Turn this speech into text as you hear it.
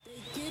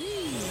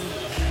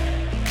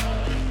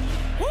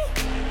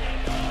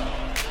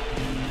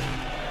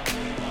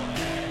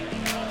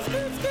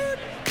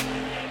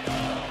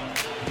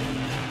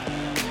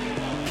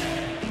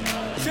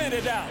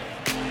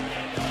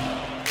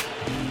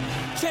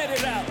Get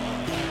it out.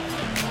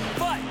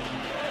 Fight.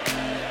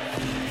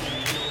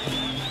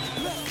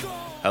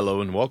 Hello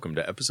and welcome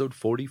to episode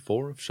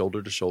 44 of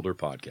Shoulder to Shoulder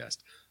Podcast,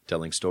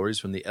 telling stories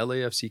from the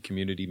LAFC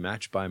community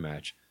match by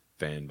match,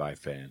 fan by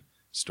fan,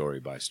 story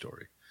by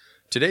story.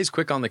 Today's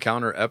Quick on the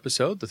Counter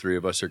episode, the three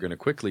of us are going to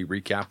quickly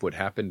recap what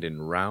happened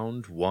in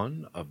round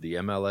one of the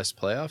MLS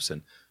playoffs.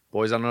 And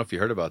boys, I don't know if you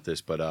heard about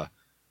this, but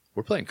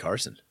we're playing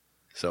Carson.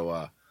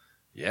 So,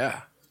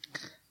 yeah.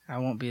 I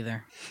won't be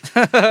there.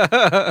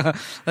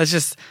 We'll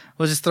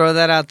just throw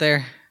that out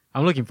there.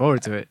 I'm looking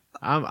forward to it.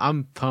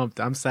 I'm pumped.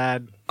 I'm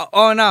sad.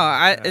 Oh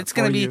no! It's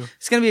gonna be you.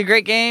 it's gonna be a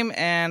great game,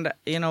 and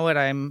you know what?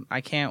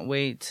 I can't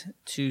wait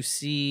to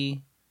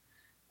see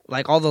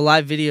like all the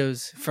live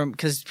videos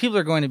because people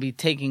are going to be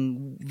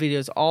taking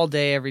videos all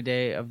day, every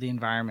day of the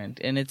environment,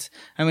 and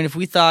if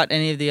we thought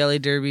any of the LA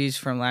derbies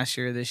from last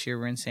year or this year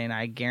were insane,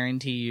 I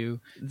guarantee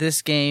you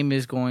this game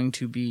is going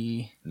to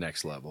be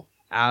Next level.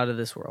 out of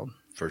this world.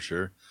 For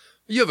sure.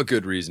 You have a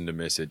good reason to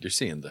miss it. You're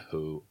seeing The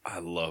Who. I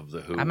love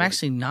The Who. I'm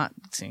actually not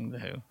seeing The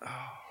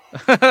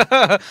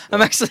Who.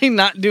 I'm actually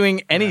not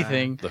doing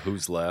anything. The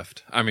Who's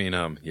left. I mean,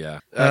 yeah.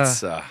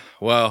 That's,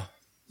 well,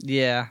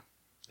 Yeah.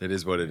 it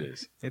is what it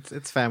is.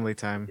 It's family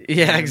time.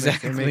 Yeah, It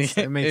exactly. makes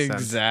sense.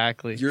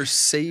 Exactly. You're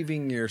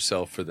saving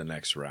yourself for the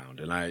next round.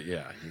 And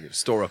you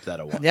store up that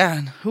a while. Yeah,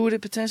 and who would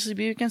it potentially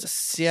be against?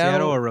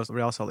 Seattle or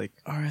Real Salt Lake.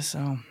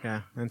 RSL.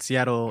 Yeah, and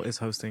Seattle is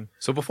hosting.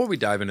 So before we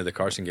dive into the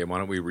Carson game, why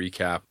don't we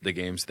recap the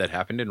games that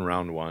happened in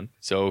round one?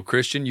 So,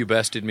 Christian, you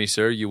bested me,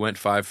 sir. You went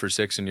 5 for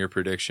 6 in your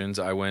predictions.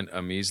 I went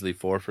a measly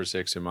 4 for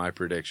 6 in my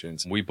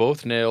predictions. We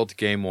both nailed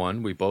game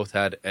one. We both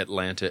had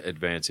Atlanta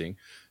advancing.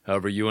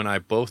 However, you and I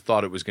both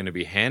thought it was going to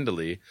be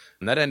handily,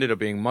 and that ended up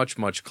being much,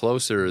 much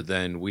closer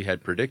than we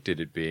had predicted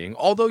it being.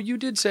 Although you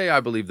did say, I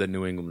believe, that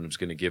New England was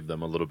going to give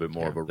them a little bit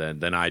more of a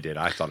than I did.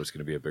 I thought it was going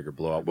to be a bigger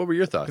blowout. What were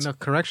your thoughts? No,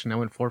 correction. I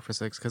went 4 for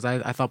 6 because I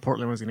thought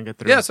Portland was going to get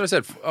through. Yeah, that's what I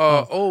said.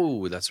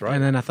 That's right.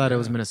 And then I thought it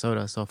was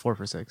Minnesota, so 4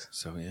 for 6.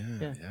 So,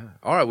 yeah.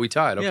 All right, we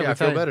tied. Okay, Yeah, I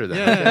feel better then.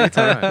 Yeah, we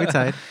tied. We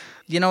tied.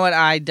 You know what?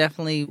 I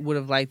definitely would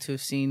have liked to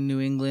have seen New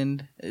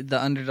England, the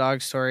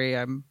underdog story.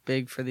 I'm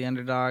big for the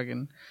underdog,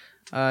 and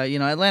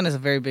Atlanta's a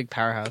very big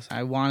powerhouse.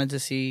 I wanted to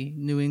see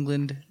New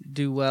England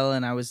do well,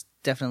 and I was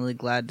definitely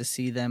glad to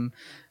see them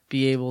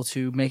be able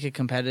to make it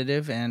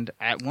competitive. And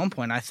at one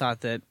point, I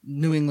thought that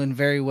New England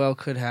very well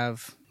could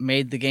have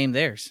made the game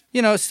theirs.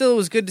 Still, it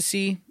was good to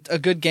see a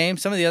good game.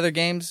 Some of the other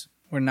games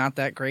were not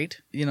that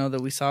great,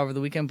 that we saw over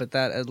the weekend, but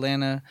that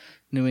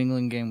Atlanta-New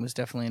England game was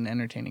definitely an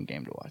entertaining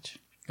game to watch.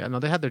 Yeah, no,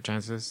 they had their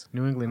chances.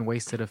 New England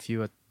wasted a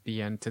few at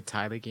the end to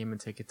tie the game and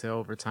take it to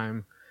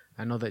overtime.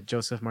 I know that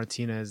Joseph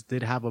Martinez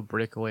did have a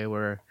breakaway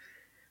where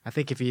I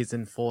think if he's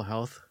in full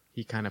health,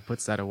 he kind of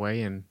puts that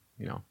away and,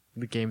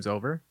 the game's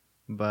over.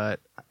 But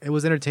it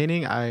was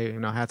entertaining.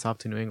 Hats off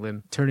to New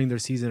England turning their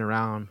season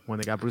around when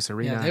they got Bruce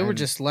Arena. Yeah, they were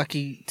just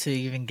lucky to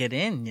even get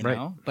in, Right.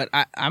 know. But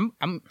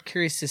I'm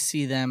curious to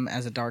see them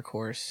as a dark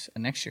horse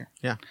next year.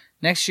 Yeah.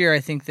 Next year, I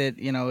think that,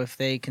 if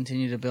they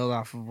continue to build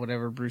off of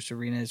whatever Bruce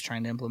Arena is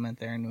trying to implement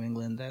there in New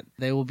England, that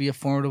they will be a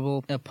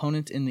formidable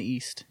opponent in the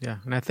East. Yeah,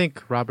 and I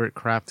think Robert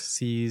Kraft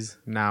sees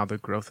now the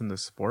growth in the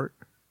sport,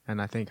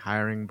 and I think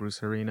hiring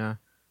Bruce Arena,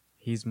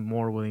 he's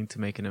more willing to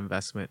make an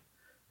investment.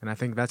 And I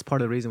think that's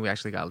part of the reason we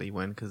actually got Lee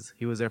Nguyen, because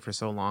he was there for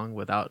so long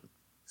without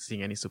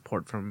seeing any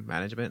support from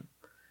management.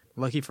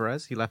 Lucky for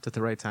us, he left at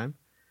the right time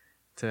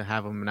to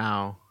have him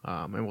now,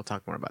 and we'll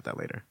talk more about that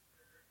later.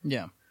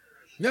 Yeah.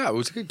 Yeah, it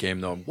was a good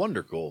game, though.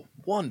 Wonder goal.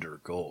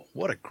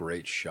 What a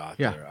great shot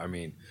there. I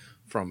mean,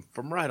 from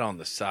right on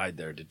the side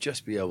there, to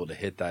just be able to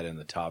hit that in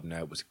the top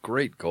net was a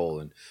great goal.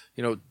 And,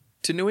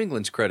 to New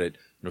England's credit,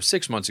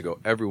 6 months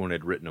ago, everyone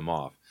had written them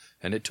off.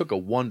 And it took a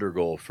wonder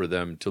goal for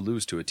them to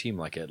lose to a team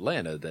like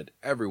Atlanta that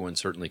everyone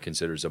certainly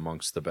considers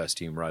amongst the best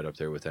team right up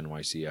there with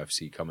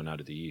NYCFC coming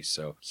out of the East.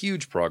 So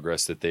huge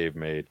progress that they've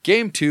made.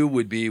 Game 2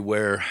 would be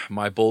where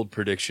my bold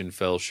prediction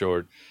fell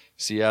short.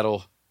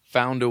 Seattle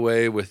found a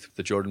way with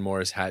the Jordan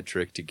Morris hat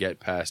trick to get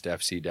past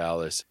FC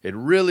Dallas. It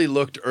really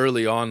looked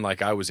early on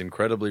like I was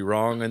incredibly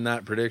wrong in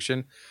that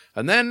prediction.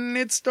 And then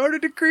it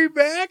started to creep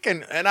back,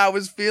 and I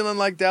was feeling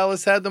like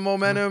Dallas had the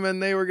momentum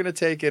and they were going to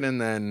take it.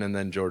 And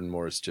then Jordan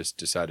Morris just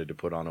decided to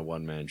put on a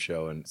one-man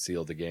show and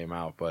seal the game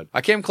out. But I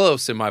came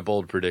close in my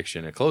bold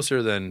prediction,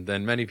 closer than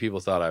many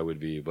people thought I would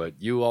be. But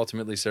you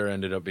ultimately, sir,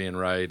 ended up being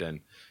right,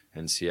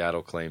 and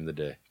Seattle claimed the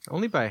day.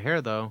 Only by a hair,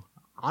 though.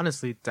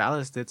 Honestly,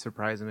 Dallas did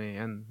surprise me,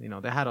 and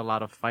they had a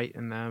lot of fight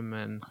in them,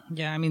 and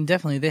Yeah,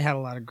 definitely they had a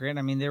lot of grit.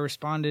 They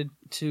responded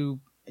to,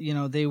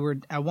 they were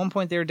at one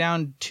point they were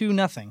down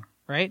 2-0.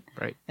 Right?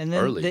 Right. And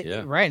then Early,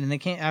 yeah. Right, and they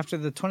came after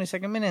the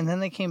 22nd minute, and then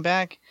they came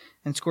back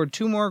and scored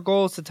 2 more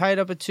goals to tie it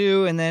up at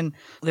 2, and then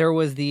there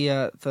was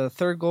the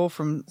third goal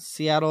from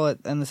Seattle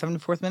in the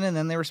 74th minute, and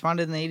then they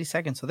responded in the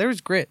 82nd. So there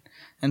was grit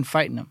and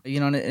fighting them.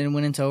 And it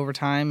went into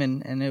overtime,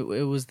 and it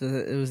was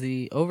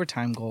the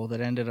overtime goal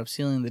that ended up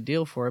sealing the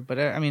deal for it. But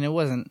it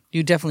wasn't.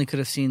 You definitely could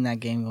have seen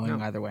that game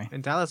going either way.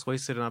 And Dallas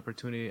wasted an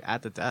opportunity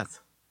at the death.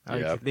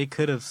 Yep. They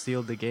could have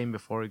sealed the game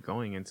before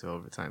going into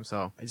overtime.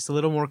 So just a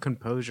little more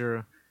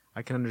composure.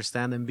 I can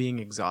understand them being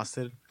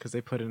exhausted because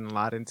they put in a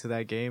lot into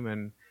that game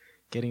and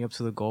getting up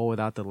to the goal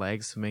without the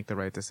legs to make the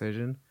right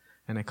decision.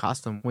 And it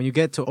cost them. When you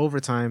get to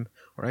overtime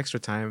or extra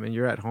time and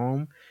you're at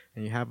home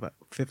and you have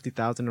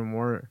 50,000 or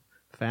more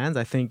fans,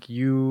 I think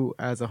you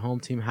as a home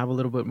team have a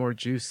little bit more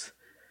juice.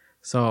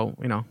 So,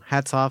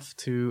 hats off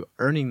to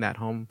earning that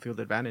home field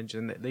advantage,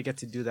 and they get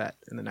to do that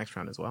in the next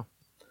round as well.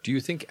 Do you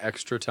think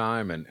extra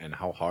time and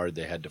how hard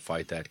they had to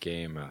fight that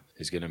game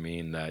is going to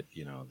mean that,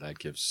 that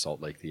gives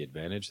Salt Lake the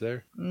advantage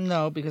there?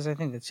 No, because I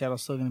think that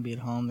Seattle's still going to be at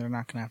home. They're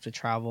not going to have to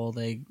travel.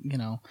 They,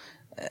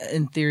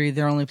 in theory,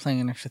 they're only playing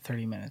an extra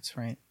 30 minutes,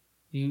 right?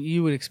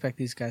 You would expect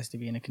these guys to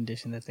be in a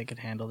condition that they could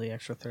handle the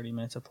extra 30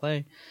 minutes of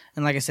play.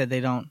 And like I said, they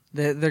don't.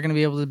 They're going to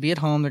be able to be at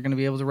home. They're going to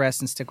be able to rest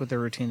and stick with their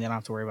routine. They don't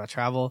have to worry about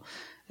travel.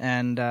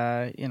 And,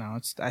 I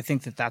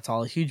think that's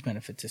all a huge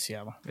benefit to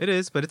Seattle. It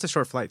is, but it's a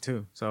short flight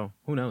too. So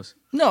who knows?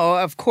 No,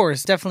 of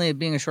course. Definitely it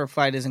being a short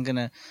flight isn't going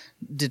to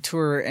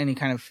deter any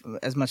kind of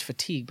as much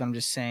fatigue. But I'm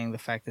just saying the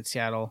fact that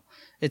Seattle,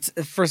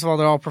 first of all,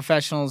 they're all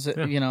professionals.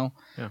 Yeah.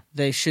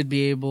 They should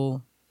be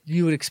able,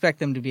 you would expect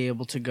them to be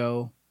able to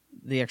go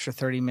the extra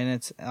 30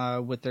 minutes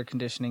with their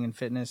conditioning and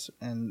fitness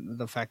and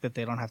the fact that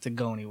they don't have to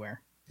go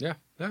anywhere. Yeah.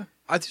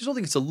 I still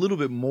think it's a little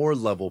bit more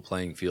level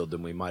playing field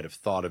than we might have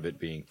thought of it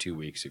being 2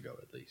 weeks ago,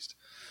 at least.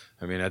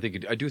 I mean, I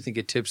do think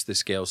it tips the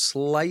scale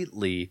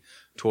slightly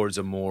towards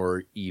a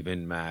more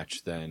even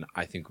match than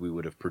I think we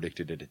would have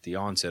predicted it at the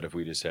onset if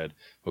we just said,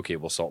 okay,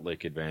 well, Salt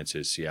Lake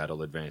advances,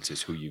 Seattle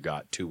advances, who you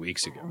got 2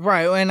 weeks ago.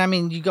 Right, and I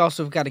mean, you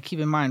also have got to keep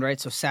in mind, right,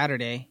 so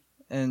Saturday,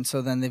 and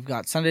so then they've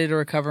got Sunday to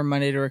recover,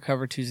 Monday to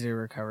recover, Tuesday to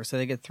recover. So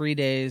they get 3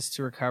 days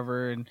to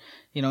recover, and,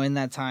 in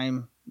that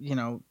time,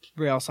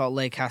 Real Salt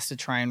Lake has to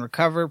try and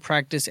recover,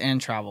 practice,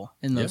 and travel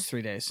in those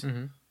 3 days.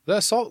 Mm-hmm. The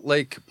Salt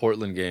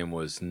Lake-Portland game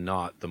was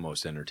not the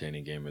most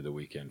entertaining game of the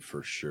weekend,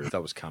 for sure.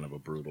 That was kind of a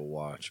brutal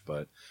watch,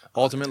 but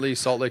ultimately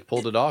Salt Lake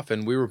pulled it off,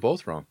 and we were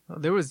both wrong.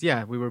 We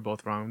were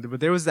both wrong. But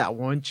there was that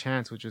one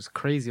chance, which was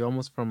crazy,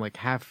 almost from like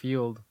half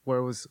field, where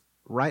it was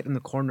right in the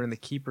corner, and the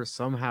keeper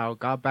somehow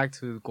got back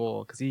to the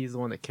goal because he's the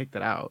one that kicked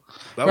it out.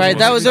 There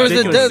was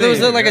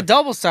a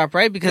double stop,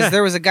 right? Because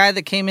there was a guy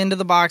that came into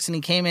the box, and he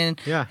came in,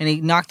 and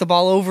he knocked the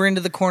ball over into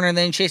the corner, and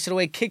then chased it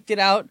away, kicked it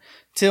out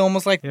to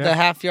almost like the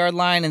half-yard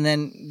line, and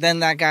then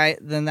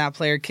that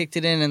player kicked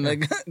it in, and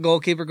the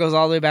goalkeeper goes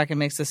all the way back and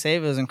makes the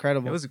save. It was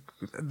incredible. It was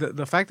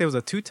the fact that it was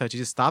a two-touch. He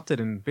just stopped it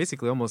and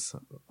basically almost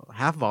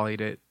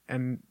half-volleyed it,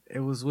 and it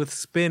was with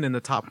spin in the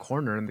top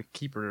corner, and the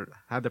keeper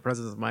had the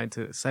presence of mind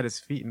to set his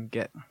feet and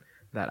get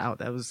that out.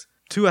 That was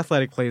two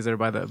athletic plays there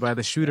by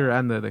the shooter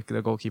and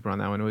the goalkeeper on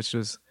that one, which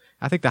was,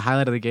 I think, the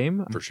highlight of the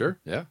game. For sure,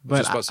 yeah. But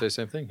just about to say the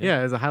same thing. Yeah,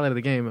 it was a highlight of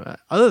the game.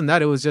 Other than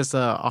that, it was just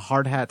a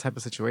hard hat type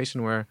of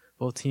situation where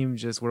both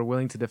teams just were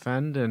willing to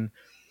defend and,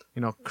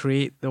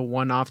 create the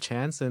one-off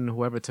chance, and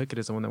whoever took it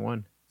is the one that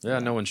won. Yeah,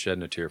 no one's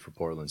shedding a tear for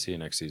Portland. See you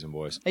next season,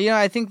 boys.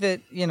 I think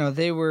that,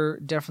 they were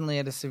definitely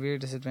at a severe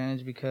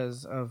disadvantage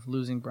because of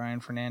losing Brian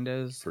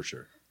Fernandez. For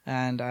sure.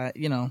 And,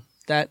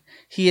 that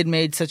he had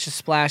made such a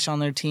splash on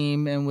their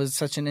team and was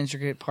such an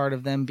intricate part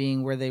of them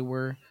being where they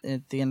were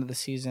at the end of the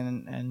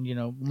season, and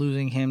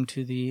losing him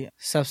to the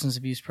substance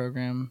abuse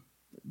program,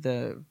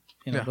 the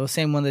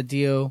same one that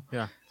Dio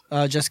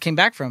just came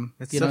back from.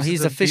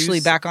 He's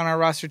officially back on our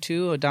roster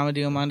too. Adama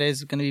Diomande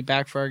is going to be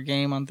back for our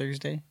game on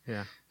Thursday.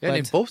 Yeah. And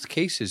in both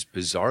cases,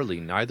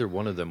 bizarrely, neither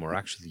one of them were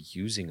actually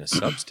using a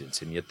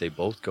substance, and yet they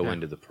both go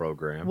into the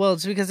program. Well,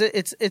 it's because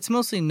it's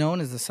mostly known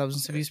as the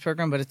substance abuse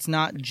program, but it's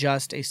not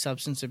just a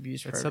substance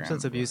abuse program. It's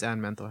substance abuse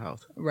and mental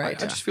health. Right.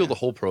 I just feel the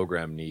whole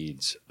program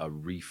needs a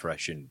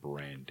refresh in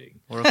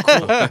branding. Or a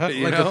cool,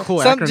 a cool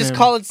acronym. Just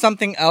call it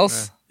something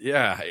else.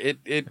 Yeah,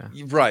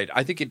 right.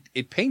 I think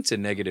it paints a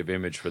negative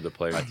image for the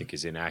player. I think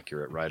is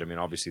inaccurate, right? I mean,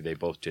 obviously they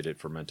both did it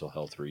for mental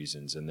health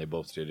reasons, and they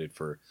both did it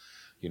for,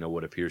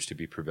 what appears to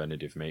be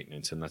preventative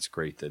maintenance, and that's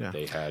great that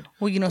they had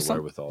the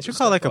wherewithal. You should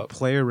call it like a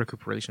player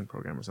recuperation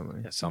program or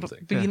something. Yeah,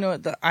 something.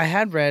 But I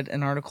had read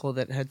an article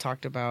that had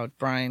talked about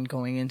Brian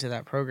going into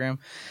that program,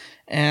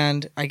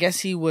 and I guess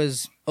he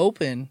was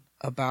open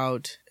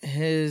about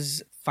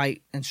his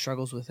fight and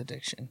struggles with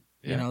addiction.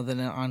 Yeah. That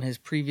on his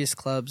previous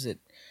clubs,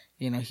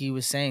 he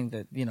was saying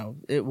that,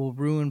 it will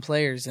ruin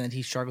players, and that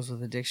he struggles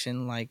with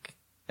addiction like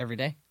every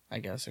day, I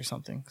guess, or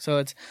something.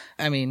 So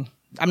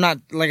I'm not,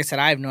 like I said,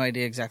 I have no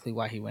idea exactly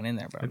why he went in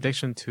there. But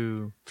addiction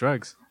to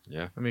drugs.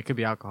 Yeah. I mean, it could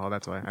be alcohol.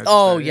 That's why.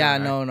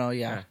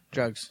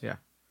 Drugs. Yeah.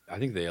 I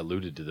think they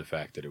alluded to the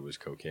fact that it was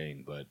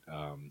cocaine, but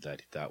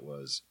that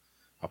was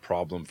a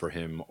problem for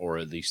him, or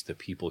at least the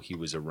people he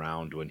was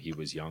around when he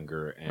was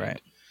younger. And,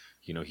 right.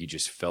 He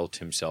just felt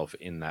himself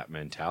in that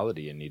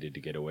mentality and needed to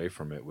get away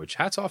from it, which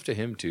hats off to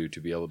him to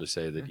be able to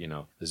say that,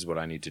 this is what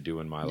I need to do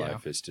in my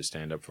life, is to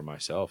stand up for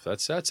myself.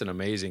 That's an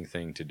amazing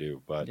thing to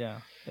do. But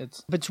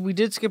but we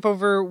did skip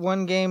over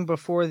one game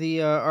before the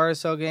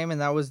RSL game, and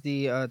that was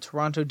the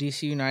Toronto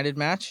DC United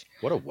match.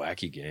 What a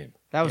wacky game.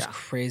 That was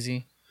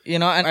crazy.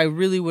 And I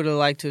really would have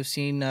liked to have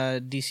seen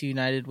DC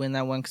United win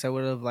that one, because I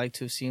would have liked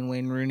to have seen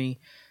Wayne Rooney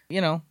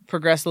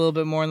progress a little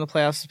bit more in the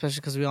playoffs,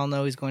 especially because we all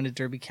know he's going to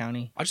Derby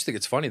County. I just think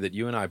it's funny that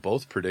you and I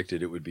both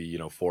predicted it would be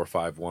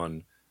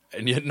 4-5-1.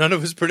 And yet none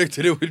of us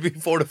predicted it would be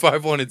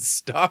 4-5-1 in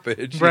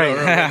stoppage, right?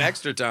 Or in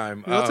extra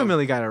time. We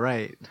ultimately got it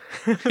right.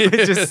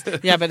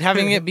 Yeah, but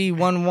having it be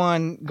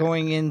 1-1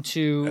 going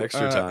into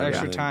extra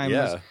time,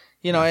 was,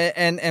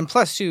 and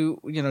plus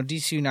too,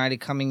 DC United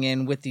coming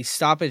in with the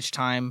stoppage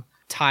time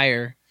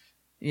tire.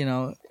 It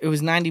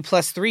was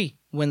 90+3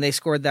 when they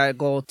scored that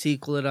goal to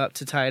equal it up,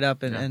 to tie it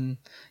up, and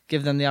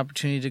give them the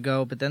opportunity to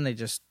go. But then they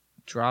just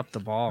dropped the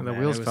ball. The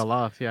wheels fell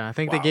off. Yeah, I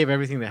think they gave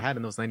everything they had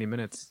in those 90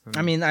 minutes.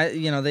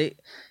 They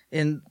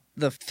in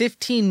the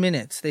 15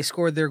 minutes they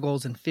scored their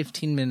goals in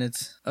 15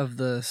 minutes of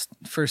the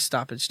first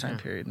stoppage time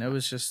period, and that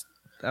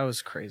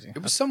was crazy.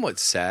 It was somewhat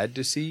sad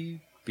to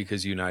see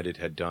because United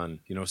had done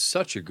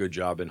such a good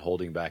job in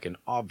holding back an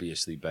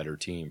obviously better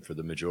team for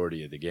the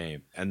majority of the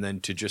game, and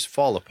then to just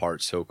fall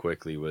apart so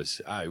quickly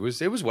was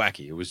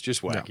wacky. It was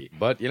just wacky. Yeah.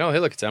 But hey,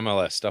 look, it's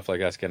MLS. Stuff like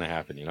that's going to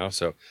happen.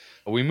 So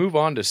we move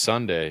on to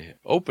Sunday.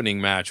 Opening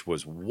match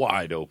was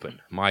wide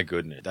open. My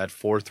goodness, that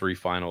 4-3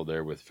 final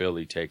there with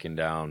Philly taking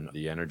down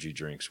the energy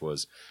drinks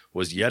was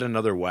yet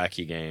another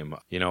wacky game.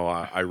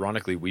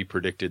 Ironically, we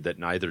predicted that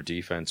neither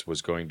defense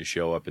was going to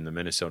show up in the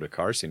Minnesota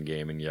Carson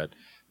game, and yet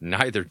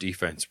neither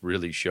defense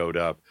really showed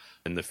up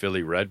in the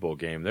Philly Red Bull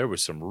game. There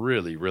was some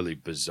really, really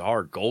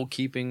bizarre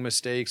goalkeeping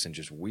mistakes and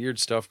just weird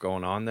stuff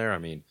going on there. I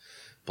mean,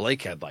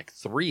 Blake had like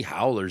 3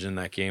 howlers in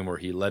that game where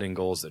he let in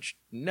goals that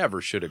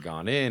never should have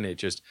gone in.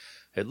 It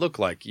looked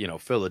like,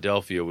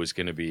 Philadelphia was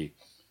going to be,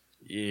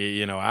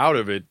 out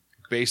of it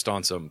based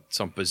on some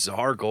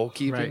bizarre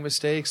goalkeeping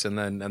mistakes. And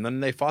then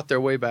they fought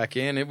their way back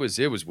in. It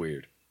was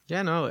weird.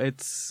 Yeah, no,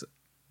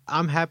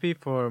 I'm happy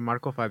for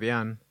Marco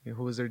Fabian,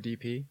 who was their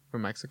DP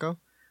from Mexico,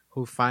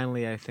 who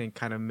finally, I think,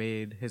 kind of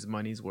made his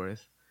money's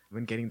worth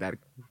when getting that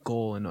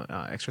goal in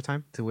extra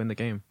time to win the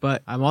game.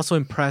 But I'm also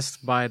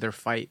impressed by their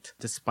fight.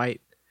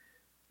 Despite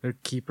their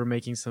keeper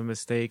making some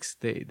mistakes,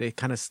 they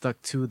kind of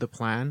stuck to the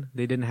plan.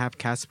 They didn't have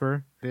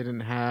Casper. They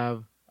didn't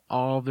have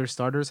all of their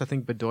starters. I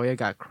think Bedoya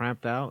got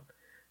cramped out,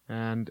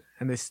 and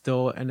they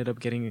still ended up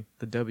getting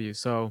the W.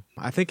 So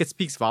I think it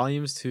speaks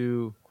volumes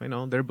to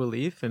their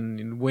belief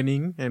in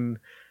winning and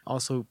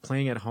also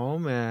playing at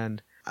home.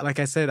 And like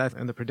I said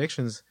in the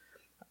predictions,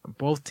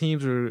 both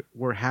teams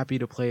were happy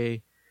to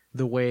play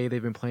the way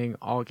they've been playing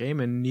all game,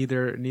 and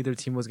neither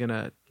team was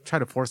gonna try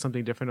to force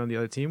something different on the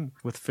other team.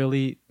 With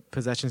Philly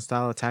possession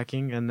style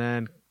attacking, and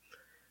then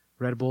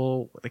Red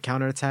Bull the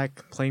counter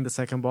attack, playing the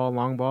second ball,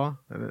 long ball,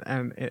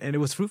 and it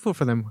was fruitful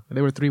for them.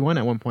 They were 3-1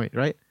 at one point,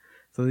 right?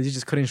 So they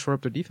just couldn't shore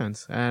up their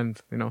defense, and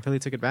Philly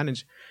took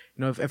advantage.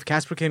 If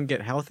Casper can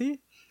get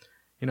healthy,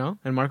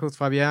 and Marcos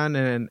Fabian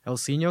and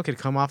Elsinho could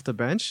come off the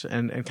bench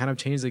and kind of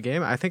change the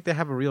game, I think they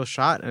have a real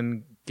shot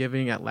in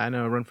giving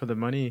Atlanta a run for the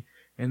money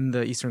in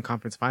the Eastern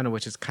Conference Final,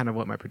 which is kind of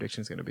what my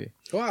prediction is going to be.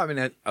 Well, I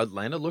mean,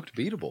 Atlanta looked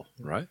beatable,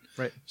 right?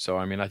 Right. So,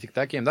 I mean, I think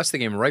that's the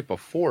game right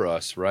before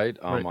us, right?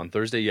 Right. On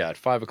Thursday, at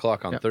 5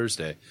 o'clock on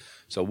Thursday.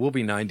 So we'll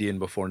be 90 and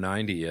before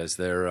 90 as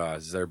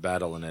they're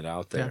battling it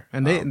out there. Yeah.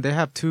 And they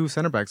have 2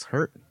 center backs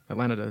hurt.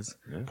 Atlanta does.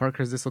 Yeah.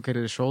 Parker's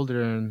dislocated his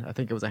shoulder, and I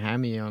think it was a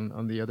hammy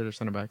on the other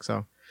center back.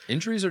 So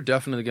injuries are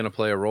definitely going to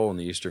play a role in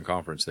the Eastern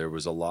Conference. There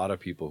was a lot of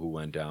people who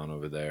went down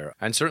over there,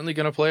 and certainly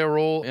going to play a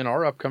role in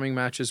our upcoming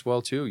match as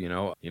well too.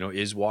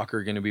 Is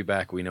Walker going to be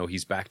back? We know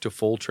he's back to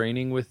full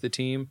training with the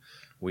team.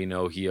 We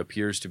know he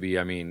appears to be,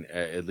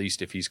 at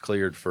least if he's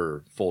cleared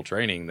for full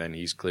training, then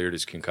he's cleared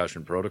his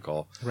concussion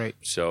protocol. Right.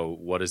 So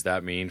what does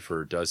that mean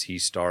does he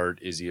start?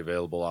 Is he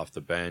available off the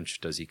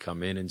bench? Does he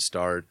come in and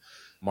start?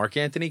 Mark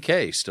Anthony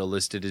Kaye still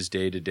listed as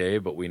day-to-day,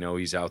 but we know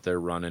he's out there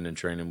running and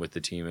training with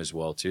the team as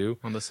well too.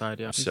 On the side,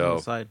 yeah. He's on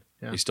the side.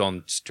 Yeah. He's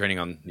still training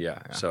on,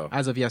 So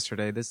as of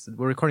yesterday,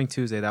 we're recording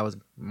Tuesday. That was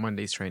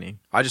Monday's training.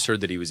 I just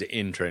heard that he was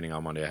in training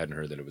on Monday. I hadn't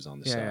heard that it was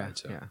on the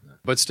side. Yeah.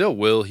 But still,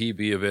 will he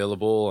be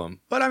available?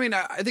 But I mean,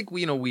 I think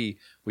we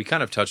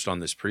kind of touched on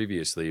this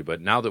previously,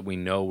 but now that we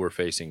know we're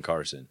facing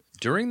Carson,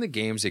 during the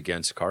games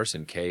against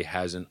Carson, Kaye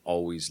hasn't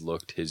always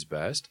looked his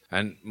best.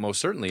 And most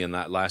certainly in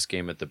that last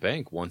game at the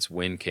Bank, once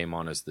Wynn came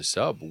on as the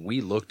sub,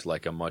 we looked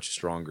like a much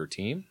stronger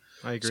team.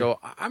 I agree. So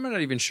I'm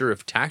not even sure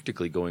if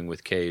tactically going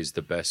with Kaye is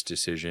the best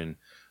decision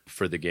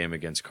for the game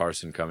against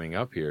Carson coming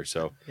up here.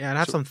 So yeah, and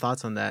I have some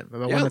thoughts on that.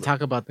 But I want to talk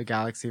about the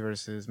Galaxy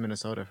versus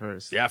Minnesota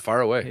first. Yeah,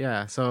 far away.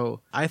 Yeah,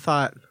 so I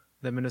thought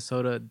that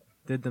Minnesota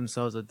did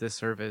themselves a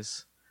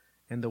disservice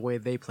in the way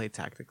they played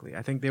tactically.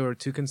 I think they were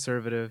too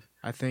conservative.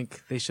 I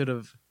think they should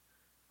have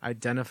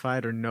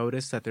identified or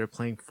noticed that they're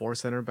playing 4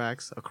 center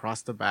backs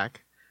across the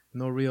back.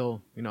 No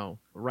real,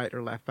 right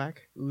or left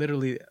back.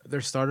 Literally,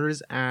 their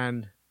starters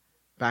and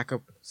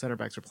backup center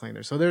backs are playing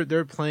there. So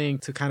they're playing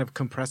to kind of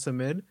compress the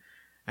mid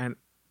and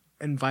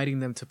inviting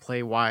them to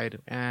play wide.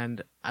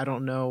 And I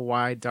don't know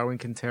why Darwin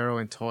Quintero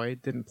and Toy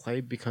didn't play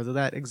because of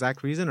that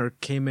exact reason or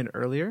came in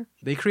earlier.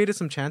 They created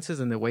some chances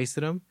and they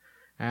wasted them.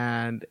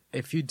 And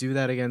if you do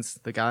that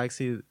against the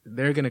Galaxy,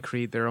 they're going to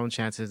create their own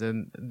chances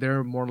and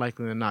they're more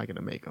likely than not going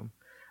to make them.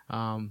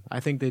 I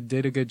think they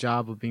did a good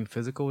job of being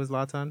physical with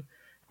Zlatan.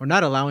 or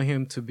not allowing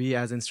him to be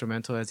as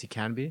instrumental as he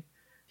can be.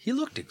 He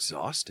looked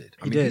exhausted.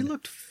 I He mean, he did.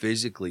 looked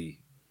physically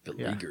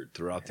beleaguered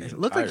throughout the It entire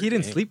looked like he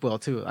didn't game. sleep well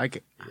too.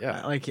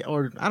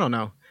 Or I don't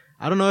know.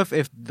 I don't know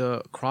if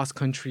the cross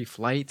country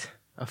flight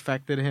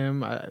affected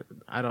him.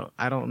 I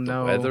don't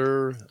know.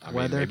 Weather. I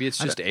Weather. mean, maybe it's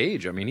just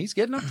age. I mean, he's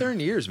getting up there in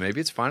years. Maybe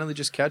it's finally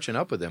just catching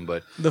up with him.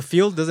 But The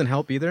field doesn't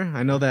help either.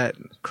 I know that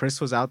Chris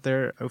was out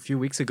there a few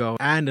weeks ago,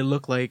 and it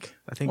looked like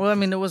Well, I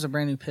mean, it was a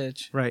brand new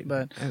pitch, right.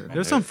 But And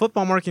there's some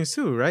football markings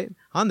too, right?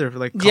 On there for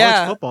like college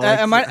yeah, football, I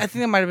think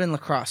that might have been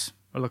lacrosse.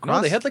 or lacrosse.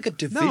 no, they had like a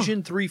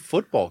Division III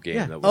football game.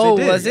 Yeah. That Oh,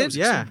 was, was it?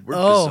 Yeah.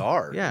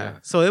 Bizarre. Yeah.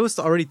 So it was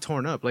already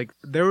torn up. Like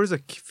there was a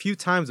few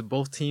times that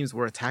both teams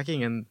were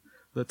attacking, and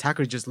the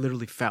attacker just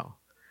literally fell,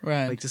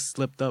 Right. like just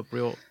slipped up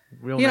real.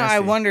 You know, I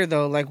nasty. wonder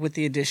though, like with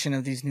the addition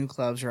of these new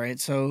clubs, right?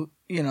 So,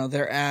 you know,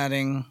 they're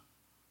adding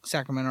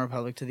Sacramento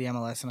Republic to the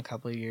MLS in a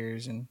couple of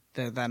years, and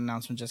that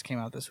announcement just came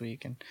out this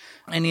week. And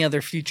any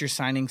other future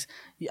signings,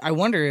 I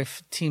wonder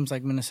if teams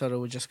like Minnesota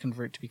would just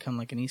convert to become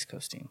like an East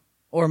Coast team,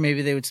 or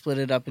maybe they would split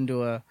it up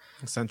into a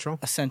Central.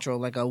 central,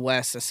 like a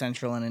west, a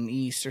central, and an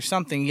east, or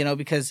something. You know,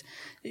 because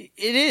it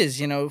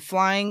is, you know,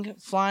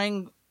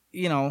 flying,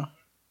 you know,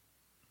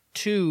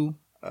 to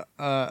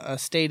a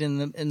state in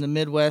the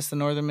Midwest, the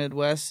northern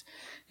Midwest,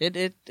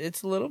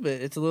 it's a little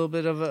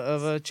bit of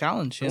a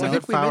challenge. You It's know? a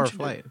good we 5-hour mentioned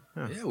flight.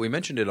 it. Yeah, we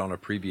mentioned it on a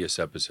previous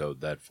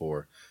episode that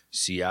for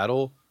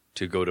Seattle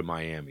to go to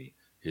Miami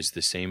is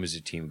the same as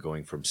a team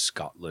going from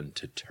Scotland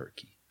to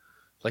Turkey.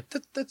 Like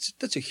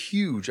that's a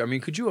huge. I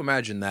mean, could you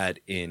imagine that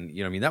in,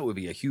 you know, I mean, that would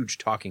be a huge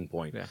talking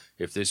point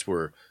if this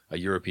were a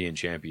European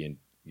champion,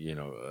 you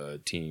know,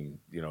 team,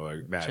 you know, a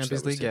match. Champions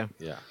that was League,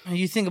 yeah.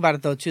 You think about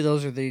it though, too.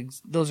 Those are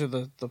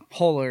the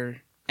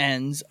polar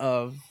ends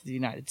of the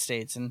United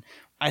States, and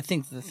I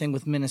think the thing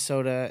with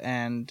Minnesota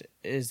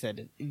is that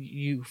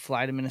you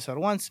fly to Minnesota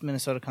once,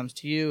 Minnesota comes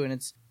to you, and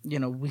it's, you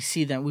know, we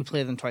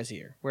play them twice a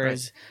year.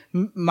 Whereas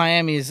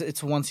Miami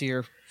it's once a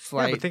year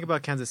flight. Yeah, but think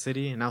about Kansas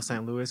City and now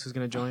St. Louis, who's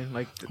going to join.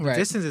 Like the Right.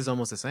 distance is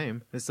almost the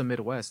same. It's the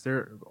Midwest.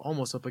 They're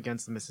almost up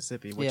against the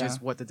Mississippi, which Yeah. is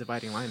what the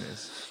dividing line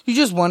is. You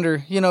just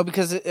wonder, you know,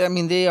 because I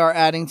mean they are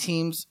adding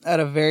teams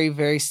at a very,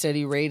 very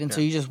steady rate, and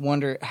so you just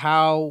wonder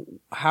how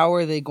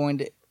are they going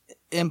to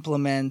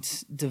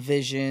implement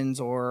divisions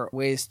or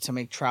ways to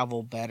make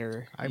travel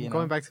better. I'm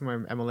going back to my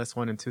MLS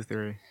 1 and 2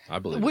 theory. I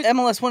believe. with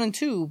MLS 1 and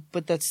 2,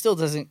 but that still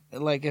doesn't,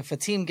 like, if a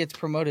team gets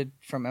promoted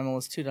from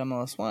MLS 2 to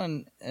MLS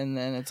 1, and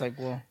then it's like,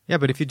 well, Yeah,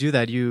 but if you do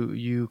that,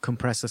 you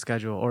compress the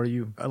schedule or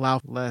you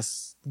allow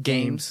less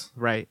games,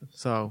 right?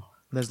 So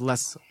there's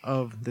less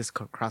of this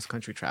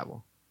cross-country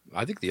travel.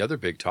 I think the other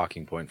big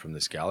talking point from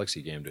this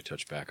Galaxy game, to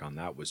touch back on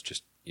that, was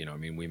just, you know, I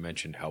mean, we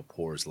mentioned how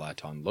poor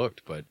Zlatan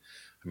looked, but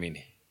I mean,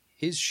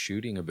 his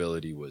shooting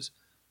ability was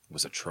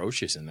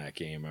atrocious in that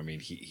game. I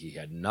mean, he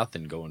had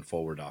nothing going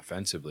forward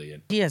offensively,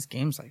 and he has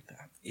games like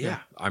that. yeah.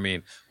 I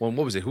mean, well,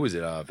 what was it? Who was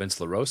it? Vince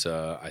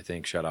LaRosa, I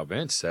think. Shout out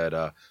Vince, said,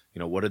 you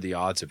know, what are the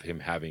odds of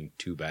him having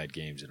 2 bad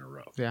games in a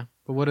row? Yeah,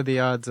 but what are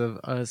the odds of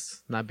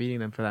us not beating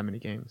them for that many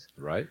games?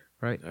 Right?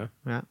 Right.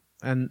 Yeah.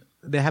 And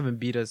they haven't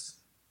beat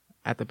us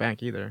at the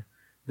bank either,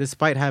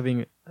 despite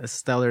having a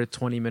stellar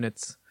 20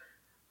 minutes.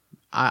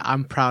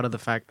 I'm proud of the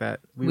fact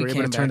that we were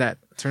able to turn that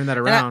And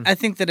around. I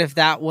think that if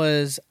that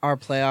was our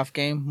playoff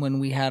game, when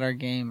we had our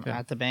game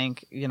at the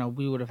bank, you know,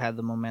 we would have had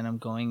the momentum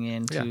going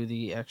into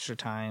the extra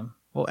time.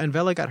 Well, and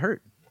Vela got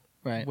hurt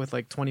Right. with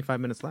like 25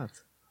 minutes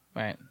left.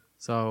 Right.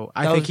 So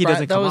I think he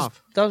doesn't come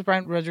off. That was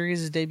Brian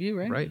Rodriguez's debut,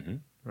 right? Right. Mhm.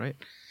 Right.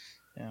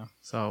 Yeah.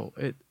 So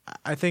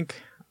I think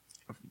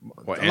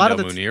Well, a lot of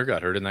Endo Munir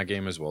got hurt in that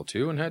game as well,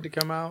 too, and had to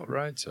come out,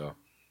 right? So,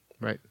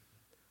 right.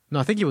 No,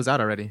 I think he was out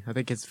already. I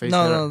think his face.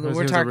 No, he was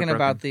we're talking broken.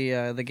 about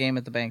the game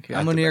at the bank.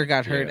 At the Munir bank,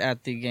 got hurt yeah.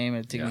 at the game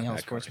at Dignity Health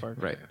that Sports correct.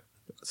 Park. Right.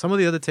 Some of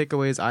the other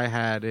takeaways I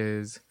had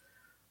is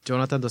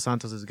Jonathan Dos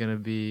Santos is going to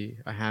be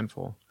a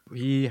handful.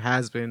 He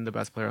has been the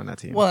best player on that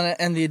team. Well,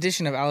 and the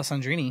addition of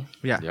Alessandrini.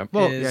 yeah. Yep.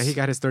 Well, is- yeah, he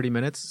got his 30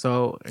 minutes.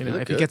 So you know,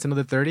 looked if he good. gets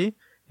another 30,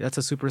 that's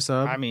a super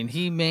sub. I mean,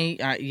 he may.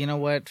 You know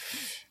what?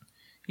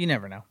 You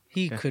never know.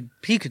 He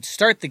could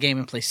start the game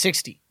and play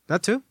 60.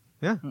 That too.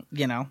 Yeah.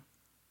 You know.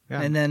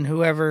 Yeah. And then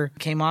whoever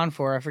came on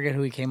for, I forget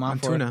who he came on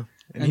for. Antuna.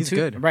 And he's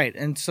good. Right.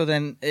 And so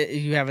then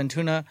you have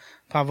Antuna,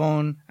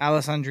 Pavone,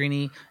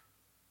 Alessandrini,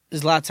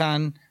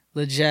 Zlatan,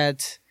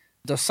 Leggett,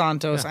 Dos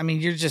Santos. Yeah. I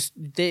mean, you're just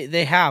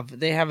they have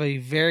a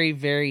very,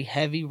 very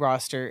heavy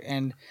roster,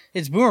 and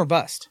it's boom or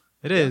bust.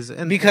 It is.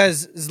 And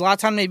Because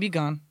Zlatan may be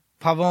gone.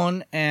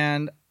 Pavone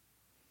and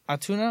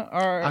Antuna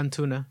are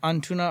Antuna.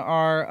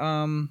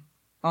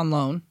 on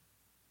loan.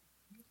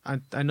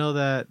 I know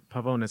that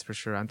Pavone is for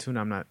sure. Antuna,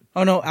 I'm not.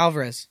 Oh no,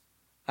 Alvarez.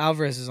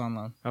 Alvarez is on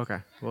loan. Okay.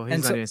 Well, he's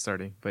And not so- even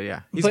starting. But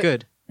yeah, he's But-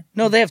 good.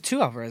 No, they have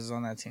 2 Alvarez's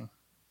on that team.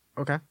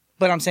 Okay.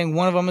 But I'm saying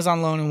one of them is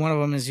on loan and one of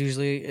them is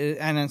usually,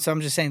 and then, so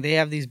I'm just saying they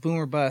have these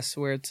boomer busts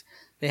where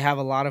they have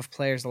a lot of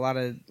players, a lot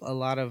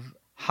of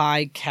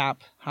high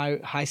cap,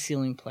 high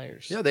ceiling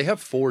players. yeah, they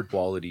have 4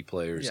 quality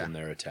players Yeah. in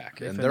their attack.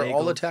 They And they're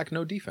all finagled. attack,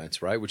 no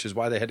defense, right? Which is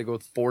why they had to go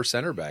with 4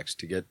 center backs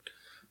to get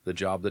the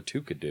job that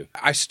 2 could do.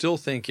 I still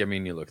think, I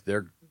mean, you look,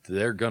 they're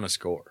they're gonna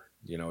score.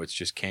 It's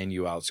just, can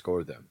you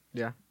outscore them?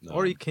 Yeah.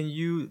 Or can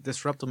you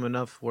disrupt them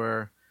enough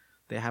where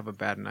they have a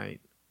bad night,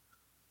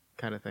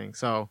 kind of thing.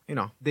 So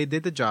they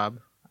did the job.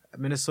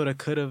 Minnesota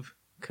could have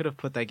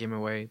put that game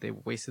away. They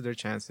wasted their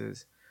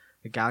chances.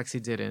 The Galaxy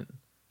didn't.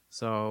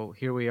 So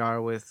here we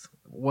are with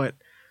what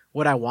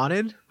I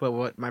wanted, but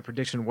what my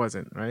prediction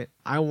wasn't, right?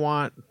 I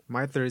want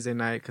my Thursday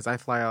night, because I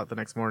fly out the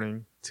next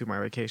morning to my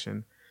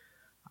vacation.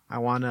 I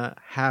want to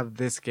have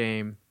this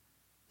game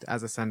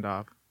as a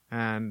send-off,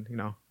 and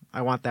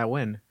I want that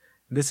win.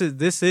 This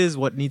is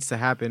what needs to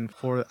happen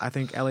for, I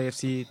think,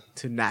 LAFC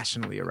to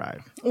nationally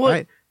arrive. Well,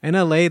 right? In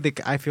LA,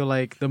 I feel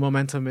like the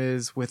momentum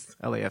is with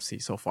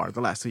LAFC so far, the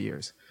last 2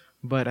 years.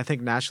 But I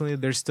think nationally,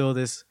 there's still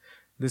this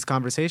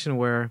conversation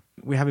where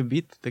we haven't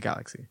beat the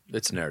Galaxy.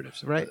 It's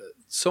narratives, right?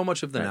 So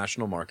much of the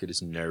national market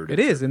is narrative.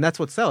 It is, and that's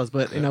what sells.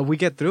 But we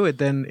get through it,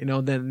 then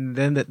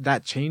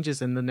that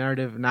changes, and the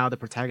narrative now the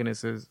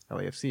protagonist is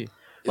LAFC.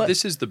 But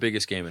this is the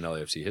biggest game in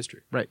LAFC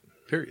history, right?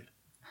 Period.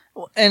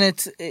 And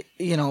it's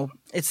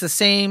the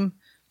same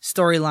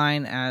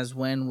storyline as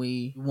when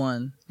we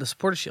won the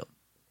Supporter Shield.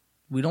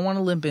 We don't want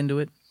to limp into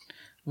it.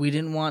 We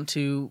didn't want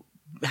to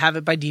have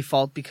it by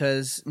default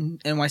because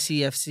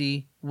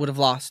NYCFC would have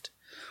lost.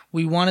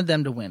 We wanted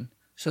them to win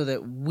so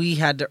that we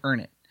had to earn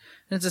it.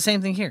 And it's the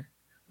same thing here.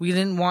 We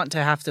didn't want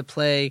to have to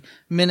play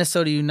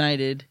Minnesota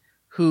United,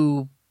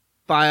 who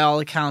by all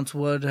accounts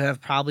would have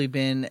probably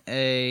been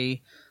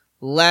a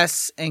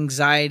less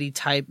anxiety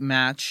type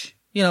match.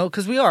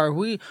 Because we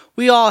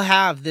all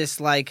have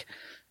this like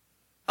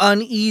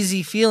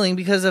uneasy feeling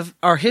because of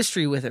our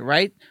history with it,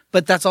 right?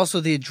 But that's also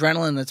the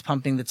adrenaline that's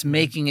pumping, that's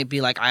making it be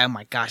like, oh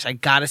my gosh, I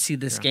got to see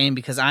this game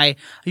because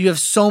you have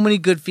so many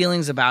good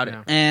feelings about it.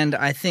 And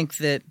I think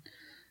that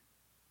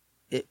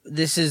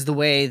this is the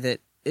way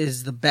that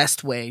is the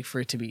best way for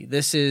it to be.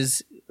 This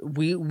is,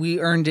 we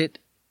earned it.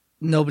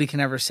 Nobody can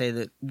ever say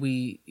that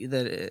we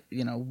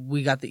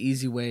got the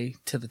easy way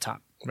to the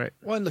top. Right.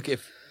 Well, and look,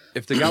 if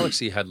the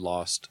Galaxy had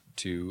lost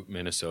to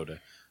Minnesota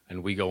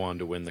and we go on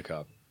to win the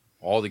cup,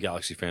 all the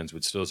Galaxy fans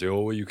would still say,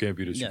 oh, well, you can't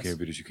beat us, you can't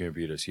beat us, you can't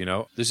beat us.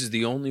 This is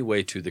the only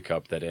way to the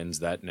cup that ends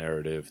that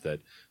narrative,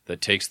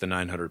 that takes the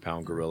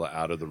 900-pound gorilla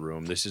out of the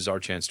room. This is our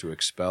chance to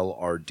expel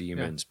our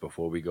demons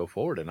before we go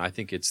forward. And I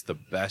think it's the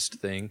best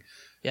thing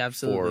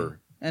for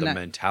the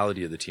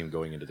mentality of the team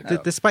going into the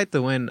cup. Despite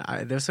the win,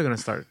 they're still going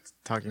to start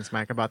talking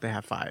smack about they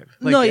have 5.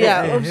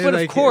 But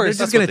of course.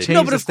 They're just going to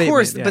change the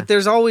statement. But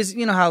there's always,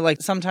 how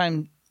like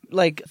sometimes,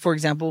 like, for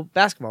example,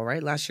 basketball,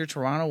 right? Last year,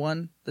 Toronto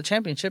won the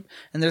championship,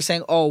 and they're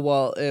saying, oh,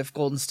 well, if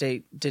Golden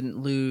State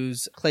didn't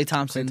lose Klay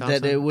Thompson,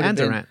 that it would have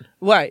been... Durant.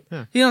 Right.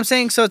 Yeah. You know what I'm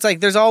saying? So it's like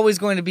there's always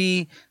going to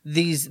be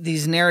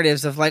these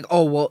narratives of like,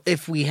 oh, well,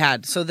 if we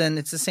had. So then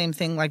it's the same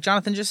thing like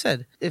Jonathan just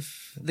said.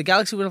 If the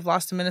Galaxy would have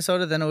lost to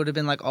Minnesota, then it would have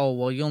been like, oh,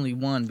 well, you only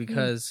won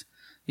because,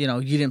 you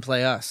didn't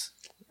play us.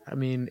 I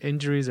mean,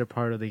 injuries are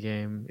part of the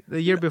game. The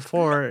year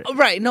before...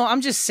 Right. No, I'm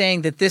just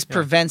saying that this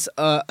prevents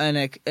a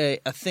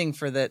thing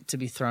for that to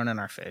be thrown in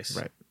our face.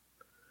 Right.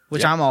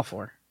 Which I'm all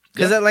for.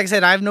 Because, like I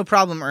said, I have no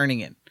problem earning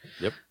it.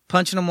 Yep.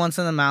 Punching them once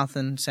in the mouth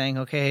and saying,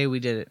 okay, hey,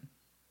 we did it.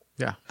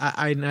 Yeah.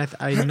 I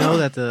know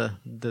that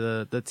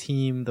the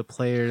team, the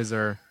players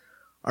are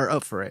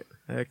up for it.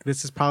 Like,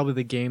 this is probably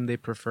the game they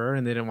prefer,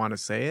 and they didn't want to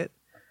say it.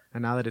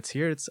 And now that it's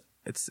here,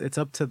 it's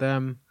up to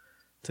them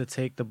to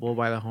take the bull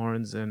by the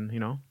horns and,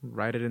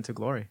 ride it into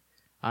glory.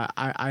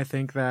 I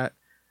think that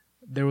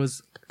there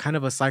was kind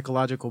of a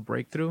psychological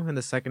breakthrough in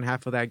the second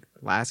half of that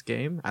last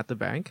game at the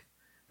bank.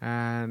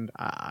 And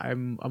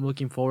I'm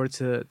looking forward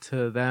to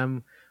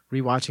them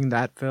rewatching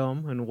that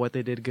film and what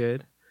they did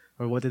good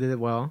or what they did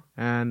well,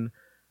 and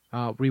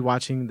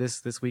rewatching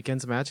this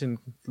weekend's match and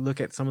look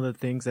at some of the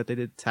things that they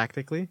did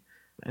tactically.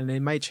 And they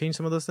might change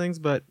some of those things,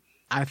 but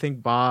I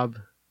think Bob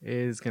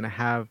is going to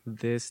have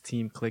this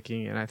team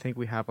clicking, and I think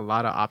we have a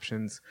lot of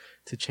options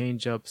to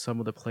change up some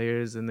of the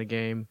players in the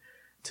game,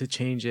 to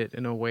change it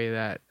in a way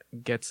that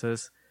gets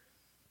us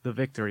the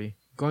victory.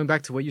 Going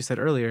back to what you said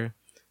earlier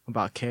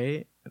about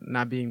Kay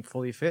not being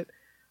fully fit,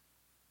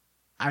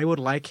 I would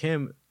like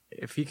him,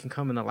 if he can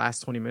come in the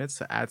last 20 minutes,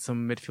 to add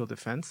some midfield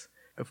defense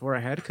if we're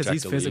ahead, because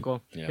he's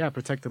physical.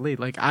 Protect the lead.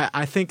 Like,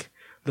 I think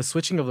the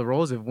switching of the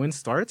roles, if Win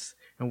starts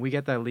and we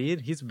get that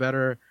lead, he's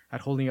better at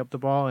holding up the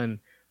ball and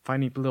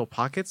finding little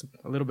pockets,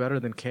 a little better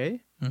than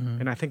Kay.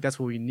 Mm-hmm. And I think that's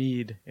what we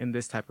need in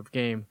this type of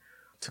game,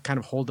 to kind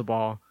of hold the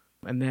ball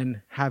and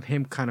then have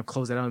him kind of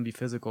close it out and be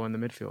physical in the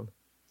midfield.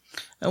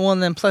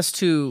 And then plus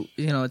two,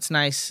 it's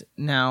nice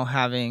now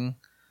having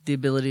the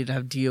ability to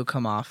have Dio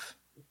come off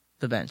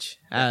the bench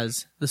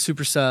as the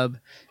super sub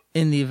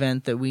in the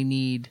event that we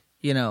need,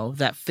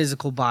 that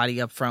physical body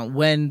up front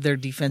when their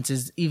defense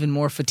is even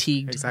more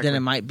fatigued than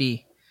it might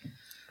be.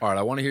 All right,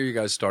 I want to hear you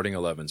guys starting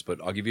 11s, but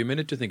I'll give you a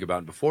minute to think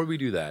about it. Before we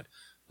do that,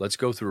 let's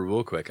go through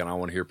real quick, and I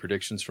want to hear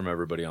predictions from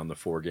everybody on the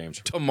 4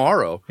 games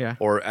tomorrow,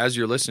 or as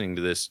you're listening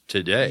to this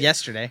today.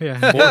 Yesterday.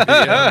 4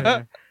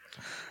 p.m.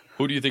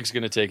 Who do you think is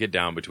going to take it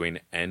down between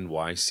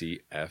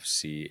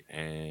NYCFC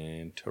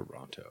and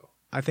Toronto?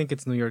 I think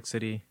it's New York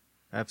City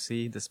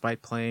FC,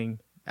 despite playing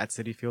at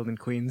Citi Field in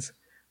Queens.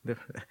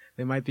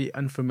 They might be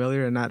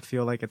unfamiliar and not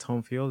feel like it's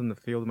home field, and the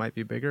field might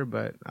be bigger,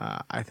 but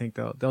I think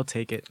they'll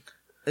take it.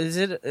 Is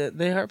it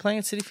they are playing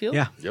at Citi Field?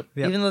 Yeah. Yep.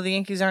 Even though the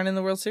Yankees aren't in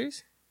the World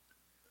Series?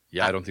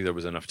 Yeah, I don't think there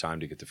was enough time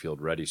to get the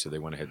field ready, so they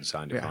went ahead and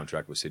signed a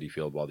contract with Citi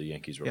Field while the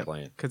Yankees were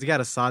playing. Because you got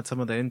to sod some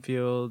of the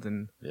infield,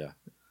 and yeah,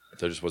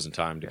 there just wasn't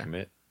time to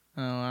commit.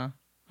 Oh, wow.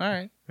 All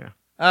right.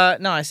 Yeah.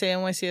 No, I say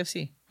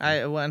NYCFC. I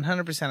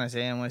 100% I say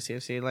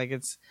NYCFC. Like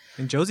it's.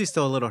 And Josie's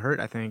still a little hurt,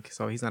 I think,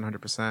 so he's not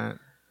 100%.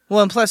 Well,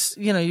 and plus,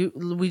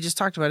 we just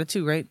talked about it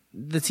too, right?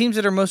 The teams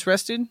that are most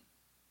rested,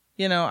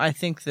 I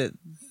think that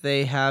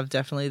they have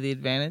definitely the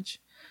advantage.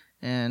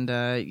 And,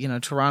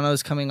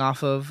 Toronto's coming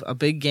off of a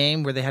big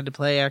game where they had to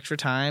play extra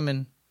time.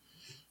 And,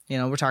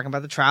 we're talking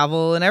about the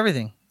travel and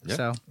everything. Yep.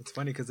 So it's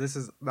funny because this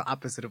is the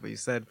opposite of what you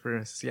said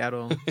for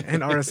Seattle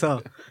and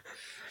RSL.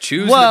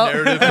 Choose the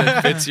narrative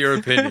that fits your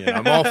opinion.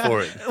 I'm all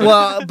for it.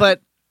 Well,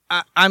 but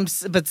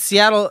but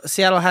Seattle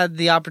had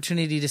the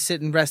opportunity to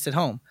sit and rest at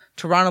home.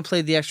 Toronto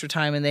played the extra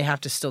time and they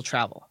have to still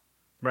travel.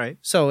 Right.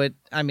 So it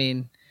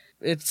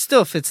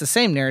still fits the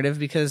same narrative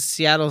because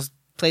Seattle's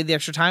played the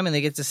extra time and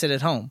they get to sit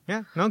at home.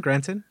 Yeah. No,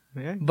 granted.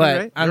 Yeah.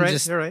 But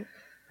you're right.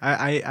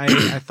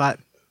 I thought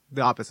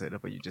the opposite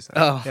of what you just said.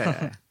 Oh.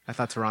 Yeah. I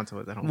thought Toronto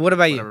was at home. What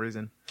about you? For whatever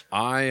reason.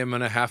 I am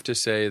going to have to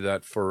say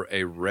that for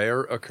a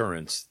rare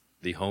occurrence,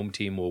 the home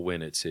team will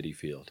win at Citi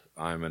Field.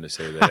 I'm going to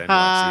say that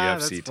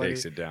NYCFC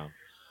takes it down.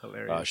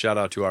 Hilarious. Shout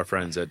out to our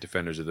friends at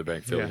Defenders of the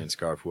Bank, Philly and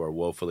Scarf, who are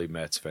woefully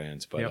Mets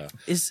fans. But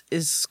is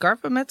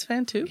Scarf a Mets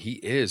fan too? He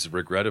is,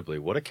 regrettably.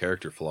 What a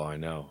character flaw, I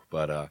know.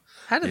 But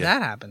how did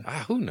that happen?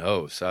 Who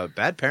knows?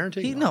 Bad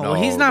parenting?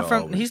 He's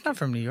not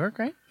from New York,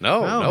 right?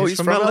 No,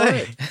 he's from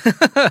LA.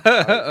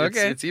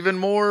 Okay, it's even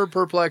more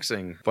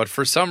perplexing. But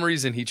for some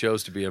reason, he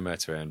chose to be a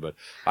Mets fan. But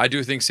I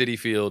do think Citi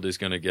Field is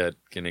going to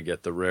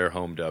get the rare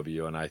home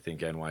W, and I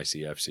think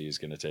NYCFC is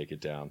going to take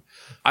it down.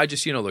 I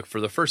just look, for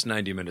the first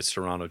 90 minutes,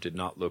 Toronto did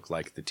not look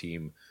like the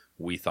team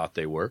we thought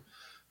they were.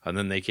 And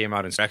then they came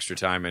out in extra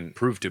time and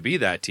proved to be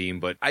that team,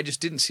 but I just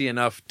didn't see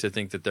enough to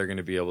think that they're going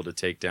to be able to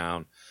take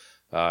down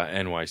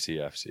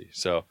NYCFC.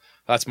 So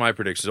that's my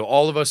prediction. So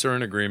all of us are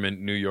in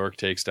agreement. New York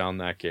takes down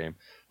that game.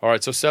 All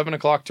right, so 7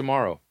 o'clock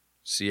tomorrow.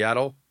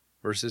 Seattle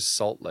versus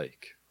Salt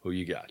Lake. Who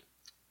you got?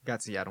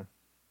 Got Seattle.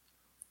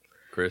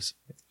 Chris?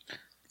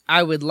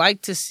 I would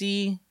like to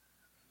see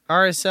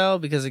RSL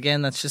because,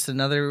 again, that's just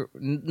another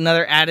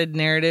added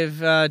narrative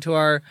to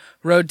our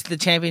road to the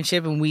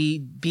championship, and we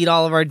beat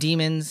all of our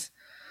demons.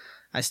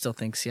 I still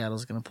think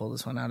Seattle's going to pull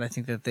this one out. I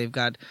think that they've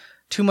got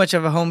too much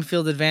of a home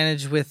field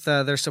advantage with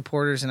their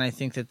supporters, and I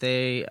think that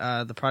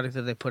the product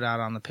that they put out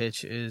on the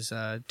pitch is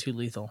too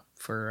lethal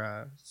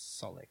for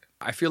Salt Lake.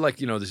 I feel like,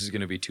 this is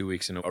going to be 2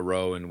 weeks in a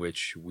row in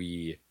which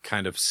we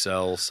kind of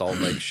sell Salt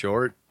Lake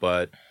short,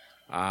 but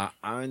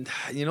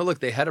look,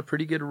 they had a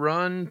pretty good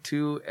run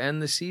to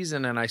end the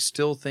season, and I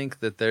still think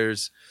that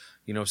there's,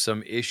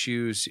 some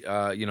issues,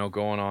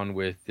 going on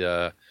with,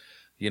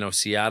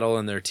 Seattle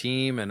and their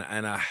team, and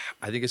I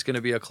think it's going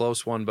to be a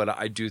close one, but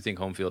I do think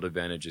home field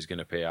advantage is going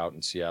to pay out,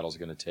 and Seattle's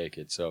going to take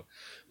it. So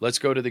let's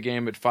go to the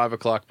game at 5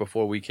 o'clock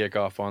before we kick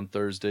off on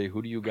Thursday.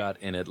 Who do you got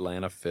in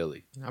Atlanta,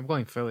 Philly? I'm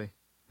going Philly.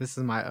 This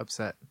is my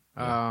upset.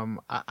 Yeah.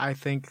 I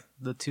think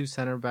the two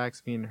center backs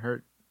being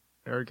hurt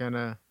are going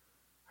to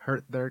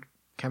hurt their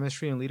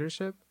chemistry and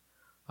leadership.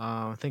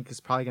 I think it's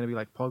probably going to be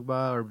like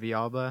Pogba or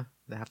Villalba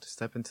that have to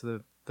step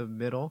into the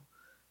middle.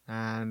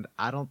 And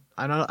I know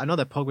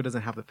that Pogba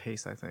doesn't have the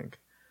pace, I think.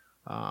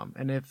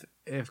 And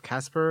if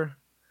Kasper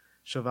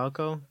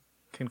Schmeichel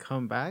can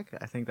come back,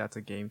 I think that's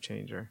a game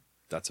changer.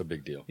 That's a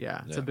big deal.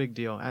 Yeah, it's a big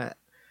deal. And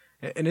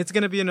it's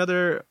going to be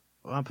another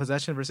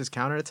possession versus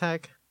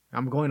counterattack.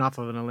 I'm going off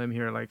of an limb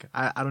here. Like,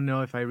 I don't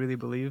know if I really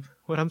believe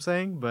what I'm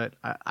saying, but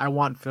I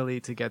want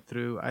Philly to get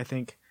through. I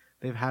think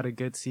they've had a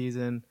good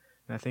season,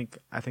 and I think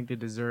they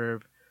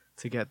deserve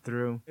to get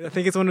through. I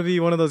think it's going to be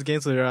one of those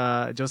games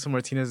where Josef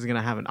Martinez is going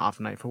to have an off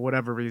night for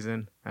whatever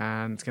reason,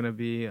 and it's going to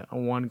be a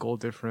 1-goal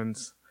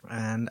difference,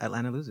 and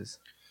Atlanta loses.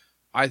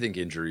 I think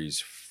injuries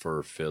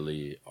for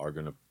Philly are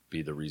going to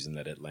be the reason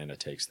that Atlanta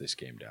takes this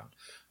game down.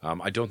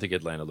 I don't think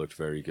Atlanta looked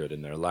very good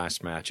in their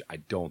last match. I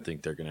don't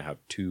think they're going to have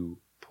two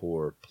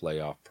poor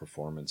playoff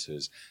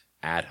performances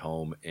at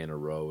home in a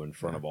row in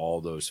front of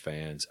all those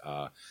fans.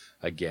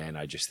 Again,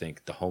 I just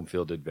think the home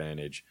field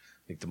advantage,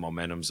 I think the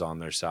momentum's on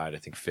their side. I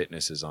think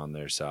fitness is on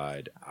their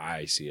side.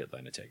 I see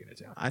Atlanta taking it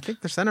down. I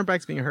think their center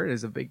backs being hurt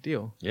is a big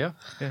deal. Yeah.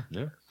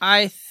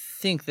 I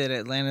think that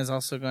Atlanta is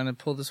also going to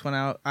pull this one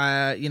out.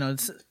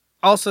 It's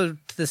also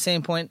to the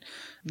same point,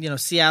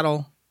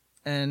 Seattle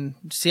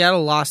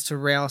lost to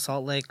Real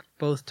Salt Lake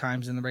both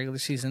times in the regular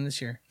season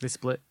this year. They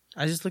split.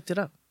 I just looked it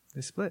up.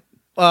 They split.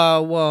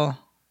 Well,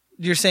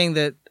 you're saying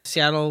that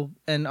Seattle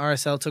and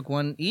RSL took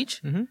one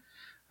each? Mm-hmm.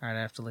 All right,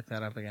 I have to look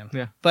that up again.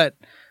 Yeah. But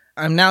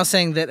I'm now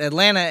saying that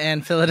Atlanta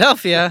and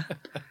Philadelphia,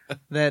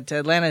 that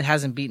Atlanta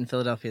hasn't beaten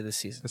Philadelphia this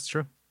season. That's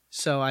true.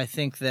 So I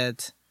think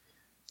that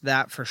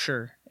for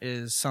sure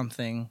is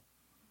something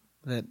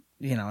that,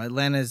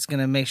 Atlanta is going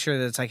to make sure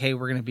that it's like, hey,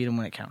 we're going to beat them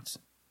when it counts.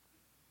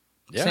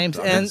 Yeah, Same, I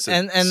mean, and it's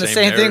the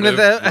same thing with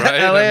the narrative,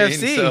 right?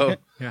 LAFC. So,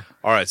 Yeah.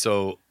 all right,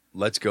 so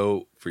let's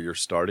go for your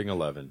starting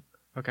 11.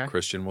 Okay.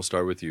 Christian, we'll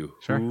start with you.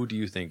 Sure. Who do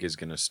you think is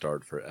going to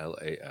start for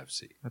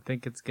LAFC? I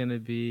think it's gonna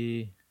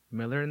be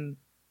Miller in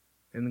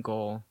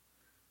goal.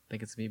 I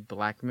think it's gonna be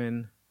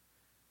Blackman,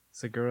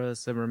 Segura,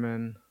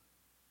 Zimmerman,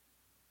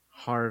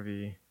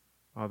 Harvey.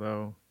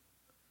 Although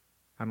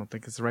I don't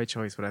think it's the right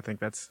choice, but I think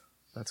that's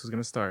who's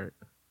gonna start.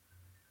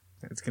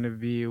 It's gonna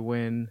be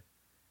Win,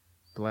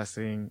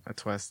 Blessing,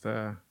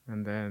 Atuesta,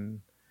 and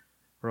then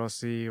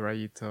Rossi,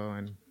 Rayito,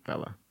 and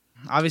Vela.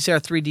 Obviously, our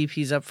 3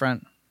 DPs up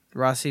front: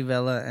 Rossi,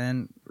 Vela,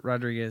 and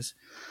Rodriguez.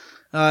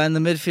 In the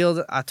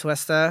midfield,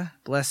 Atuesta,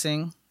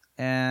 Blessing,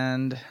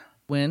 and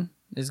Win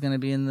is going to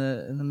be in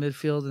the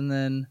midfield, and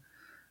then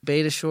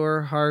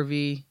Betashore,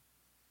 Harvey,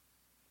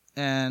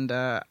 and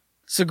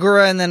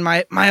Segura, and then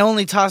my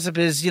only toss up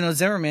is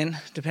Zimmerman.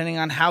 Depending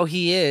on how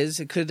he is,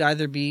 it could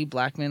either be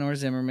Blackman or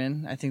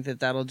Zimmerman. I think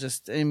that'll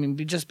just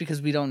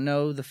because we don't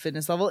know the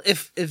fitness level.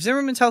 If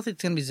Zimmerman's healthy,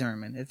 it's gonna be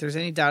Zimmerman. If there's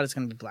any doubt, it's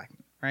gonna be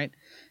Blackman, right?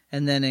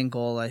 And then in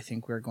goal, I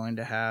think we're going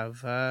to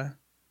have. I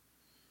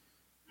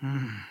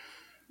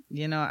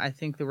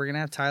think that we're gonna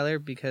have Tyler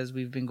because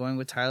we've been going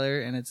with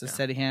Tyler and it's a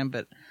steady hand,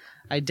 but.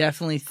 I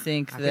definitely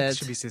think I that think it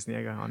should be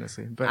Cisniega,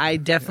 honestly. But I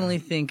definitely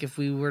think if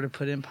we were to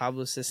put in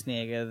Pablo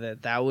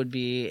Cisniega, that would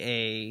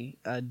be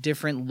a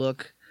different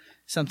look,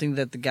 something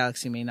that the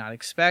Galaxy may not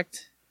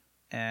expect,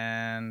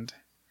 and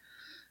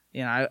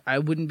I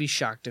wouldn't be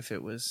shocked if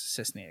it was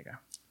Cisniega.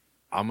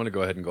 I'm going to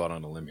go ahead and go out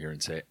on a limb here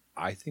and say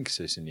I think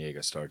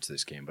Cisniega starts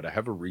this game, but I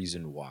have a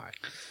reason why.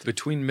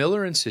 Between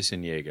Miller and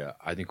Cisniega,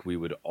 I think we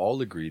would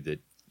all agree that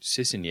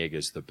Cisniega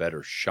is the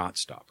better shot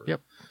stopper.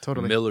 Yep,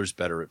 totally. Miller's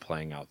better at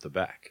playing out the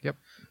back. Yep.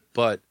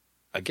 But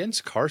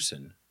against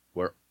Carson,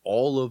 where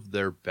all of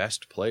their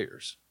best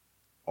players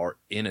are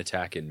in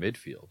attack in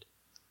midfield,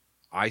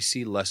 I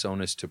see less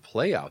onus to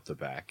play out the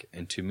back.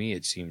 And to me,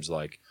 it seems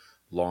like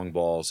long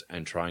balls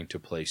and trying to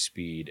play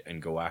speed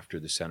and go after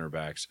the center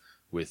backs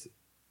with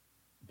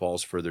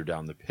balls further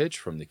down the pitch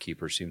from the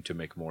keeper seem to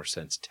make more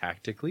sense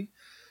tactically.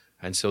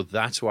 And so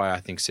that's why I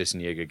think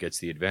Cisniega gets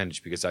the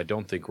advantage, because I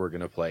don't think we're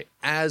going to play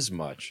as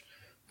much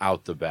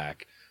out the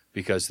back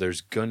because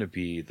there's going to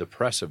be the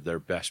press of their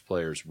best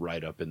players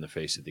right up in the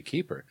face of the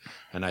keeper.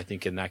 And I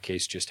think in that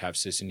case, just have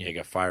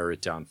Cisniega fire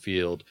it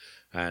downfield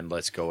and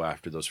let's go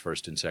after those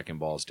first and second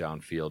balls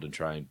downfield and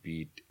try and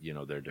beat,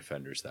 their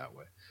defenders that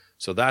way.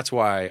 So that's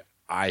why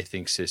I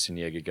think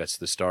Cisniega gets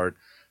the start.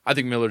 I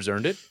think Miller's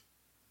earned it.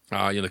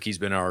 Look, he's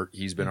been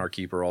our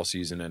keeper all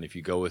season, and if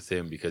you go with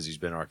him because he's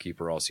been our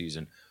keeper all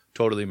season,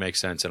 totally makes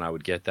sense, and I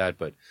would get that.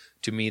 But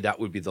to me, that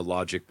would be the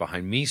logic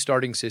behind me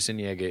starting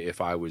Cisniega if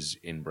I was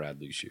in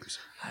Bradley's shoes.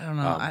 I don't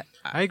know.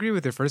 I agree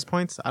with your first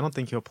points. I don't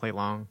think he'll play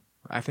long.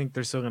 I think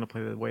they're still going to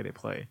play the way they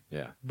play.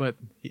 Yeah. But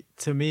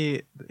to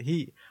me,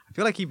 I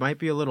feel like he might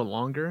be a little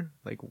longer,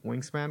 like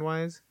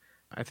wingspan-wise.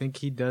 I think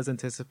he does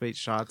anticipate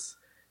shots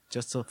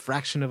just a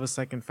fraction of a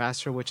second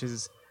faster, which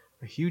is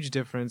a huge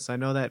difference. I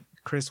know that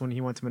Chris, when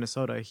he went to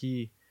Minnesota,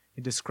 he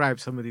described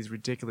some of these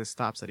ridiculous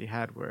stops that he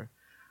had where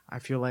I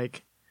feel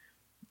like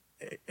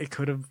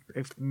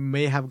it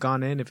may have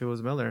gone in if it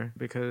was Miller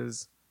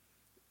because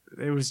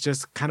it was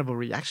just kind of a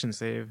reaction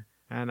save.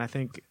 And I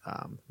think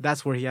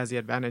that's where he has the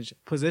advantage.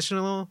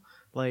 Positional,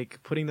 like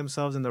putting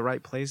themselves in the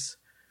right place,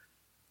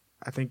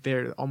 I think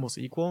they're almost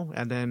equal.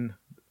 And then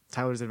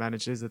Tyler's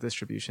advantage is the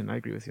distribution. I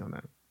agree with you on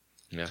that.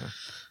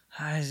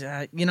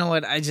 Yeah. You know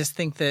what? I just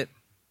think that,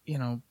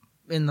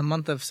 in the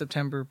month of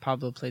September,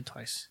 Pablo played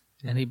twice.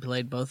 And he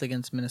played both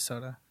against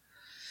Minnesota.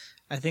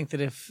 I think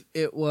that if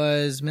it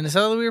was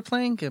Minnesota we were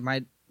playing,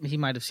 he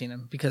might have seen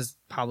him because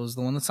Pablo's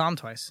the one that saw him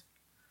twice.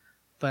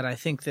 But I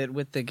think that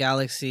with the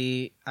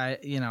Galaxy, I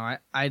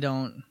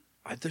don't.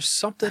 There's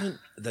something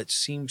that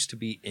seems to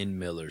be in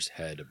Miller's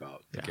head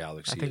about the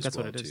Galaxy. I think as that's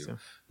well, what it is too.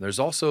 There's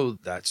also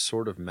that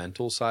sort of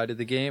mental side of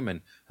the game,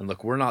 and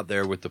look, we're not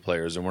there with the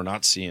players, and we're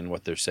not seeing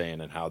what they're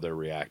saying and how they're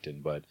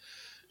reacting. But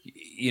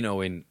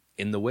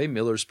in the way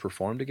Miller's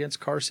performed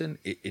against Carson,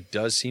 it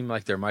does seem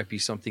like there might be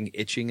something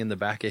itching in the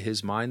back of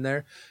his mind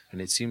there,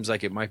 and it seems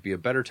like it might be a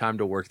better time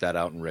to work that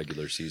out in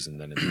regular season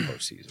than in the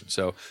postseason.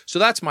 So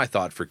that's my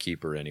thought for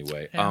keeper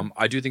anyway. Yeah.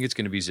 I do think it's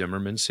going to be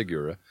Zimmerman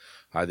Segura.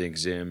 I think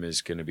Zim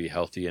is going to be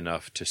healthy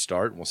enough to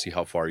start, and we'll see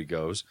how far he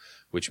goes,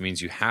 which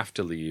means you have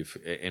to leave,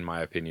 in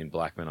my opinion,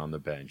 Blackman on the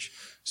bench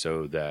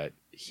so that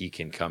he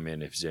can come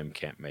in if Zim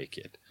can't make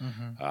it.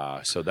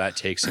 Mm-hmm. So that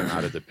takes him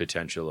out of the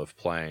potential of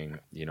playing,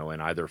 in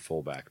either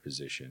fullback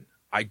position.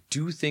 I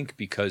do think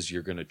because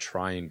you're going to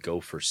try and go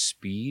for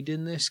speed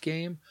in this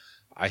game,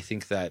 I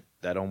think that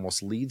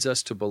almost leads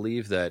us to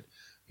believe that,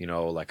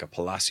 like a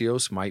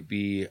Palacios might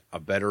be a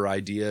better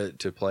idea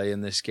to play in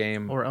this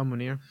game. Or El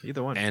Munir,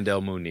 either one. And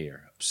El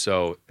Munir.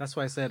 So that's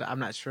why I said I'm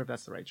not sure if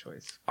that's the right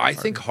choice. I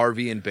think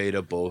Harvey and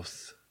Beta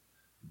both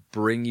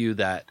bring you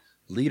that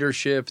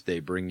leadership. They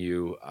bring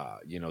you,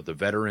 the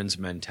veterans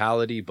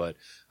mentality. But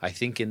I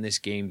think in this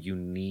game you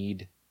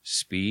need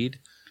speed.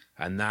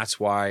 And that's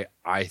why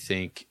I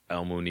think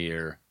El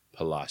Munir,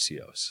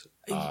 Palacios.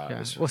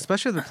 Well,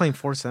 especially if they're playing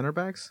 4 center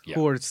backs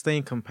who are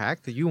staying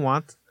compact. You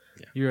want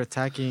your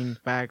attacking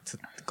back to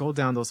go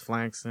down those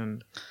flanks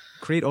and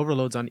create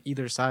overloads on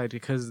either side,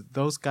 because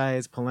those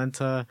guys,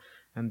 Polenta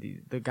and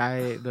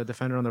the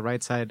defender on the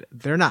right side,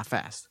 they're not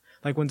fast.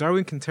 Like when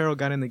Darwin Quintero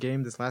got in the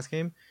game this last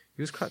game,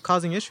 he was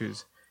causing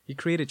issues. He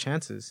created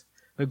chances.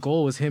 The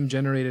goal was him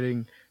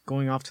generating,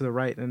 going off to the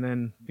right, and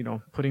then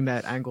putting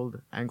that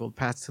angled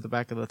pass to the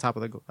back of the top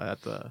of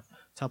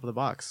the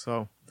box.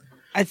 So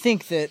I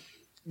think that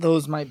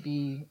those might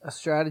be a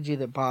strategy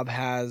that Bob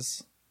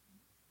has,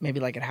 maybe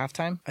like at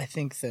halftime. I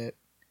think that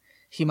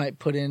he might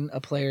put in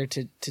a player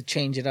to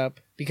change it up,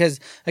 because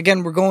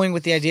again, we're going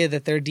with the idea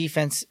that their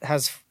defense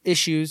has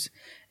issues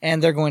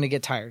and they're going to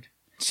get tired.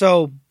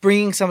 So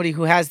bringing somebody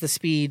who has the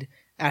speed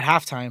at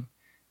halftime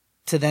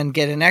to then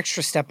get an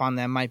extra step on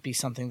them might be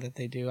something that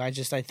they do. I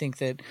think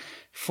that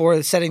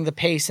for setting the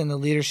pace and the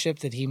leadership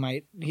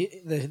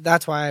that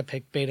that's why I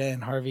picked Beta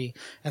and Harvey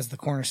as the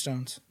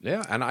cornerstones.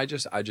 Yeah, and I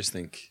just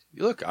think,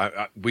 look,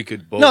 we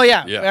could both. No,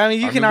 yeah. I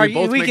mean, you can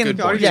argue. We can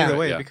argue either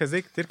way, because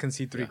they did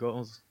concede 3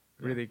 goals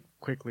really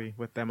quickly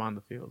with them on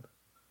the field.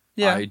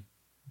 Yeah. I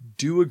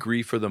do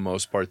agree for the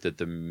most part that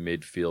the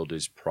midfield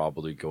is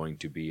probably going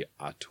to be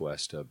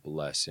Atuesta,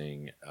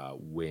 Blessing,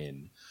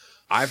 Win.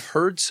 I've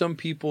heard some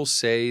people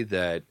say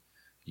that,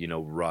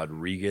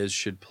 Rodriguez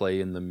should play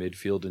in the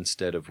midfield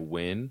instead of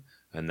Win,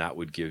 and that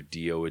would give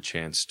Dio a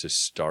chance to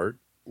start,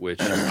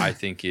 which I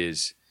think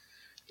is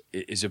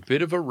a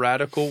bit of a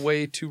radical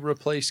way to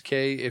replace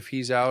Kay if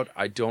he's out.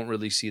 I don't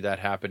really see that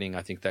happening.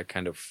 I think that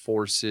kind of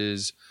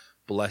forces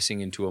Blessing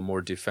into a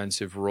more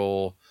defensive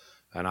role,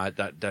 and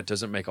that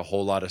doesn't make a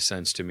whole lot of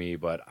sense to me.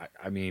 But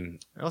I mean,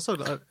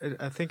 also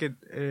I think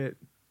it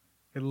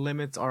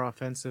limits our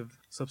offensive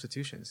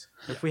substitutions.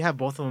 If we have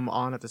both of them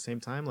on at the same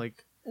time,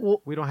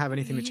 we don't have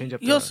anything to change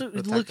up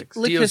the tactics.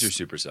 Dio's your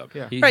super sub.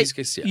 Yeah.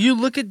 You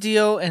look at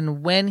Dio,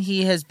 and when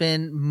he has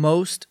been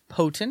most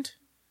potent,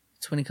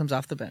 it's when he comes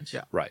off the bench.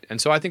 Yeah. Right. And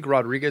so I think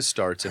Rodriguez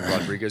starts, and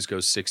Rodriguez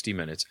goes 60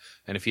 minutes.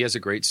 And if he has a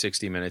great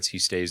 60 minutes, he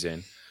stays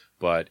in.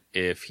 But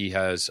if he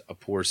has a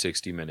poor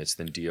 60 minutes,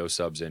 then Dio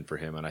subs in for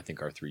him, and I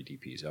think our 3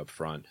 DPs up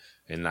front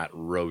in that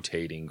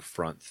rotating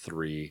front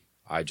 3.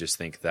 I just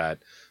think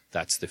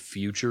that's the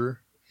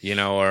future,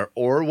 or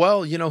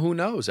who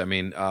knows? I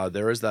mean,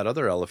 there is that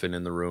other elephant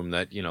in the room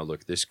that,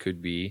 look, this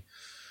could be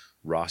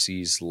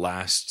Rossi's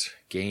last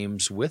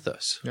games with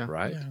us,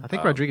 right? Yeah. I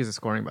think Rodriguez is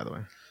scoring, by the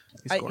way.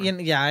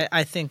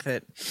 I think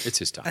that it's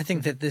his time. I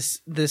think that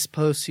this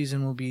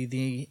postseason will be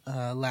the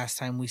last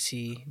time we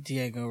see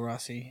Diego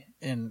Rossi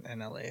in an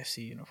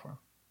LAFC uniform.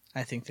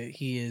 I think that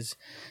he is,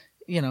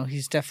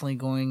 he's definitely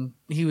going.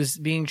 He was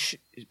being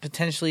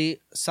potentially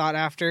sought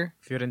after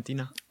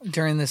Fiorentina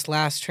during this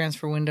last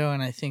transfer window,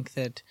 and I think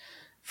that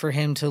for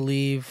him to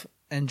leave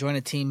and join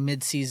a team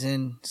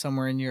mid-season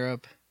somewhere in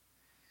Europe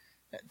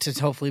to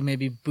hopefully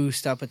maybe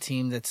boost up a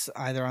team that's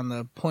either on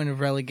the point of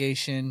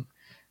relegation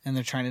and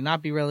they're trying to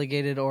not be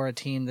relegated, or a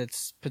team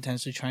that's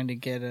potentially trying to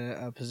get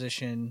a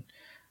position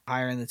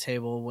higher in the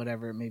table,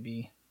 whatever it may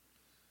be.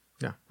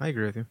 Yeah, I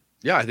agree with you.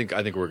 Yeah, I think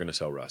we're going to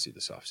sell Rossi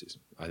this offseason.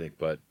 I think,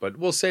 but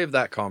we'll save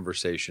that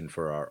conversation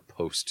for our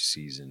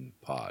postseason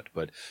pod.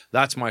 But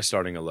that's my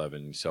starting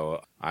 11.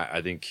 So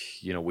I think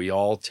we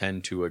all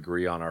tend to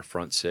agree on our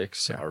front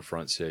 6. Yeah. Our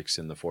front 6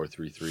 in the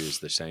 4-3-3 is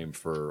the same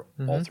for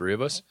all 3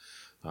 of us.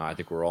 I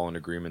think we're all in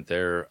agreement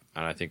there,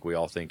 and I think we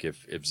all think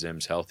if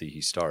Zim's healthy,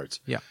 he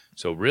starts. Yeah.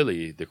 So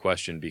really, the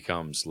question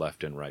becomes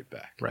left and right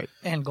back. Right.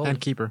 And goal.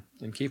 And keeper.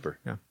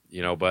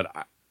 Yeah.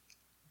 But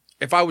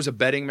if I was a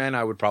betting man,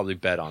 I would probably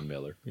bet on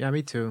Miller. Yeah,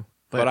 me too.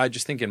 But I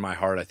just think in my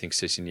heart, I think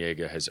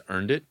Sisiniega has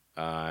earned it,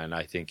 and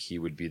I think he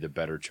would be the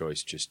better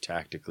choice just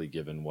tactically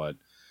given what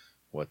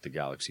the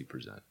Galaxy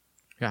present.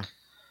 Yeah,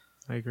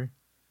 I agree.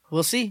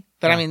 We'll see.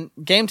 But I mean,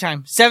 game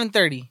time,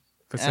 7:30.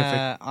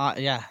 Pacific.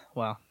 Yeah,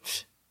 well...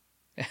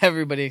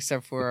 Everybody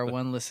except for our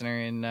one listener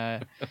in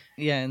the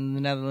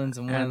Netherlands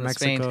and one in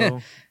Mexico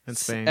Spain. and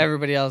Spain.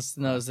 Everybody else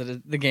knows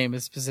that the game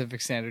is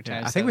Pacific Standard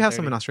Time. I think we have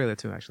some in Australia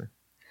too, actually.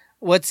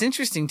 What's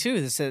interesting too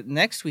is that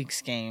next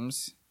week's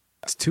games,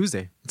 it's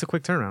Tuesday. It's a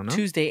quick turnaround, no?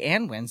 Tuesday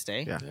and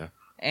Wednesday. Yeah.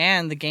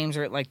 And the games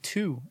are at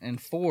 2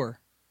 and 4.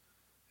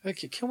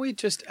 Okay, can we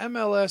just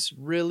MLS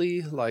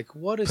really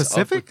what is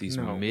Pacific? Up with these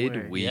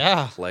midweek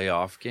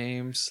playoff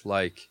games?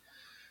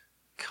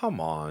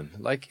 Come on.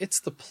 It's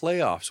the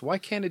playoffs. Why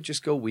can't it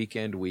just go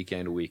weekend?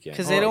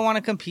 Because they don't want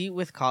to compete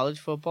with college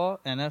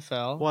football,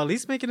 NFL. Well, at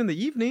least make it in the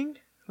evening.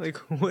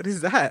 What is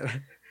that?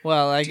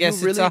 Well, I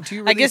guess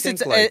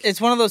it's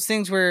it's one of those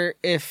things where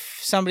if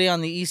somebody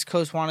on the East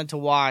Coast wanted to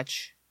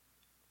watch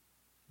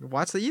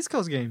the East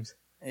Coast games.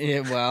 Yeah,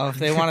 well, if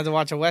they wanted to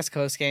watch a West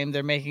Coast game,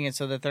 they're making it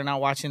so that they're not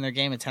watching their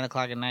game at 10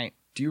 o'clock at night.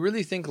 Do you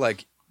really think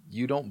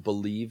you don't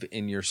believe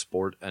in your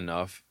sport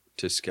enough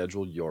to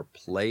schedule your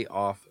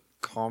playoff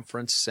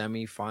conference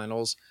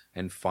semifinals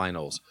and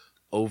finals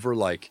over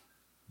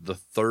the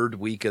third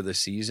week of the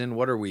season.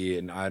 What are we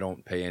in? I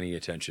don't pay any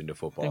attention to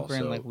football. I think we're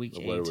in so like week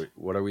 8.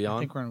 What are we on? I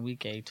think we're in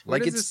week 8. Where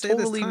Like does it's it say this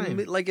totally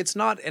time? like it's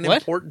not an What?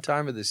 important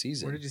time of the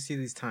season. Where did you see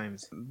these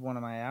times? One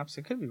of my apps.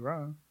 It could be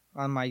wrong.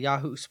 On my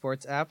Yahoo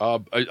Sports app.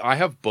 I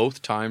have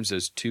both times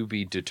as to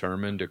be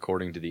determined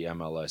according to the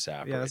MLS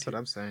app. Yeah, right that's what here.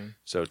 I'm saying.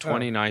 So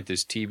 29th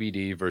is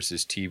TBD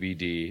versus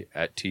TBD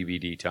at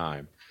TBD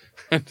time.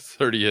 And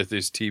 30th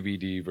is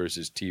TBD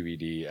versus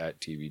TBD at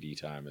TBD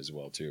time as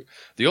well, too.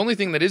 The only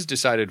thing that is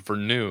decided for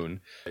noon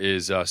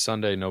is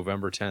Sunday,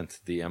 November 10th.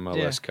 The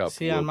MLS Cup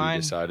See, will on mine,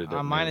 be decided on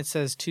at mine noon. it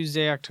says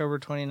Tuesday, October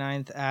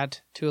 29th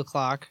at 2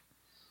 o'clock.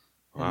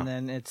 Huh. And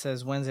then it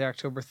says Wednesday,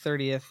 October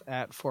 30th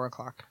at 4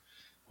 o'clock.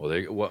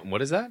 Well,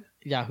 what is that?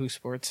 Yahoo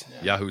Sports.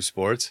 Yahoo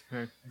Sports?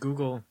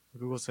 Google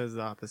says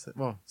the opposite.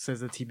 Well, says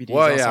the TBD.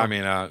 Well, is yeah, also I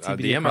mean, TBD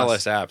the across.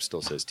 MLS app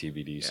still says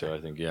TBD, so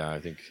I think.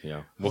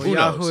 Well, Well, who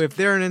Yahoo, knows? if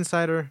they're an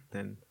insider,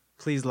 then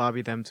please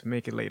lobby them to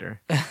make it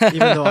later. Even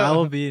though I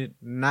will be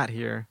not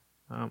here,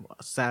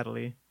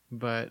 sadly,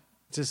 but it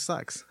just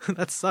sucks.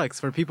 That sucks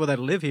for people that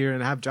live here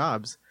and have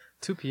jobs.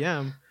 2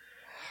 p.m.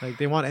 Like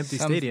they want empty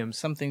stadiums.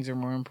 Some things are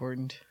more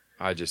important.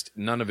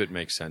 None of it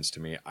makes sense to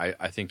me.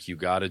 I think you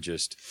gotta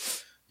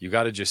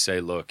just say,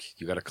 look,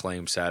 you gotta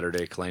claim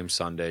Saturday, claim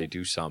Sunday,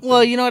 do something.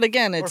 Well, you know what?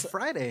 Again, Or it's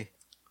Friday.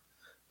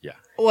 yeah.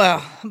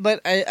 well,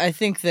 but I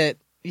think that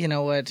you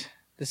know what.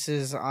 This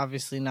is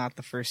obviously not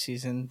the first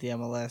season the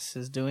MLS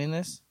is doing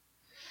this.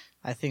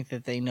 I think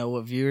that they know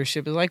what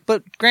viewership is like.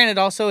 But granted,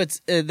 also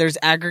it's there's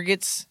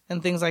aggregates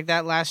and things like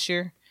that last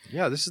year.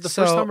 Yeah, this is the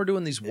So- first time we're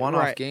doing these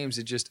one-off right. games.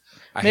 It just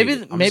Maybe-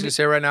 hate it. I'm maybe- just gonna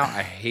say right now,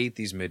 I hate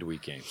these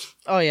midweek games.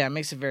 Oh yeah, it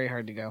makes it very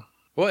hard to go.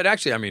 Well, it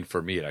actually, I mean,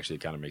 for me, it actually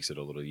kind of makes it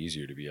a little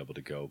easier to be able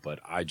to go. But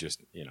I just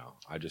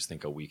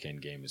think a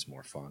weekend game is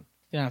more fun.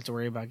 You don't have to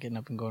worry about getting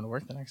up and going to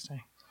work the next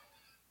day.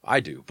 I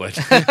do, but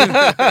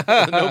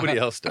nobody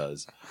else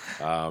does.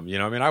 I mean,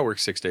 I work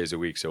 6 days a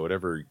week, so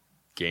whatever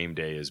game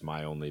day is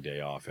my only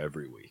day off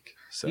every week.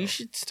 So You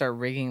should start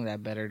rigging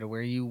that better to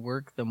where you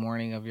work the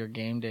morning of your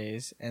game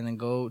days and then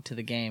go to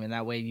the game, and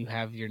that way you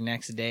have your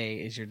next day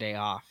is your day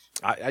off.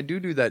 I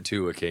do that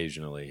too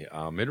occasionally.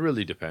 It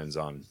really depends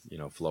on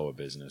flow of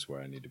business where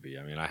I need to be.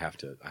 I mean, I have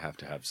to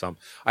have some.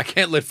 I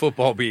can't let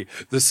football be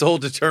the sole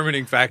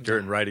determining factor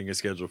in writing a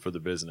schedule for the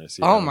business.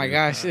 you know Oh what I my mean?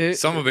 gosh!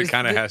 Some of it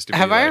kind of has to be.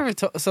 Have I like-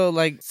 ever so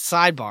like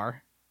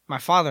sidebar? My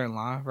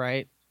father-in-law,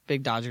 right,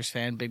 big Dodgers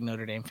fan, big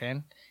Notre Dame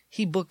fan.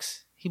 He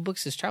books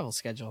his travel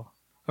schedule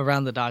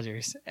around the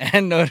Dodgers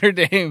and Notre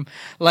Dame.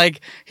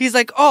 Like he's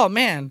like, oh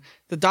man,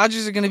 the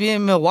Dodgers are going to be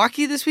in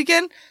Milwaukee this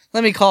weekend.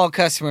 Let me call a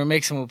customer and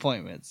make some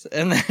appointments.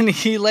 And then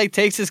he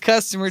takes his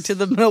customer to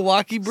the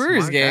Milwaukee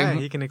Brewers Smart game.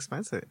 guy, he can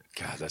expense it.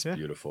 God, that's Yeah.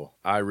 beautiful.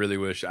 I really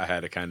wish I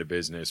had a kind of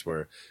business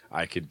where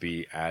I could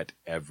be at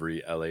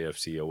every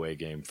LAFC away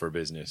game for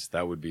business.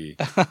 That would be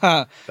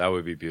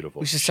beautiful.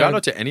 We should Shout start-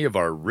 out to any of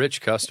our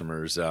rich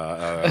customers,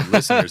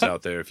 listeners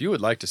out there. If you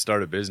would like to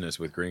start a business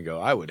with Gringo,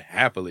 I would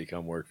happily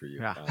come work for you.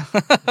 Yeah.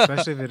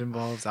 Especially if it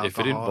involves alcohol. If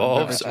it and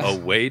involves beverages.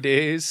 away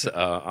days,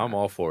 I'm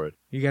all for it.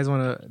 You guys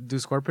want to do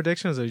score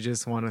predictions, or you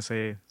just want to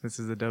say this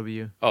is a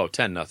W? Oh,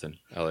 10-0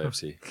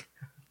 LAFC.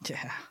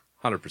 Yeah.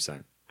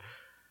 100%.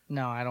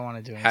 No, I don't want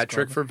to do any Hat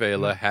score trick for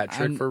Vela, hat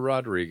trick I'm- for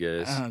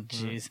Rodriguez. Oh,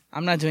 jeez.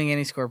 I'm not doing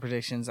any score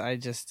predictions. I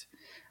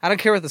don't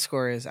care what the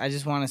score is. I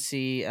just want to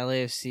see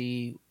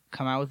LAFC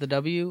come out with a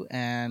W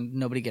and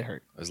nobody get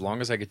hurt. As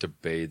long as I get to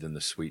bathe in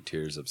the sweet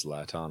tears of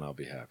Zlatan, I'll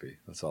be happy.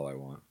 That's all I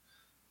want.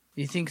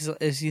 You think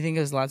if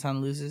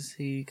Zlatan loses,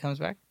 he comes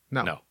back?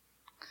 No.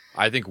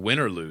 I think win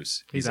or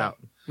lose, He's out.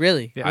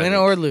 Really? Yeah, I Win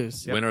think- or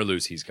lose? Yep. Win or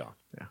lose, he's gone.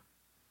 Yeah.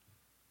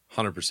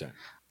 100%.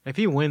 If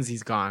he wins,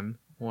 he's gone.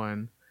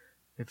 One.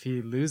 If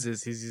he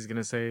loses, he's just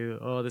gonna say,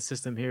 "Oh, the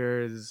system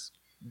here is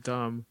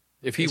dumb."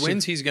 If he It should-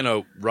 wins, he's going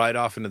to ride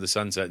off into the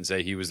sunset and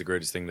say he was the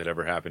greatest thing that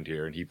ever happened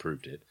here, and he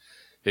proved it.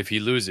 If he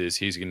loses,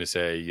 he's going to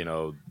say,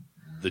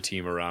 the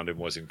team around him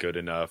wasn't good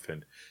enough,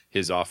 and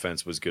his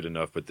offense was good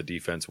enough, but the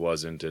defense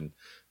wasn't, and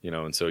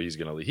and so he's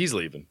going to he's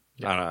leaving.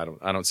 Yeah.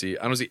 I don't see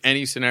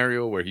any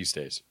scenario where he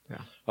stays.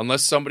 Yeah.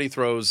 Unless somebody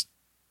throws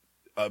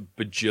 $1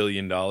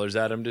 bajillion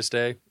at him to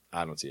stay,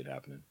 I don't see it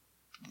happening.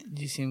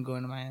 Do you see him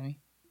going to Miami?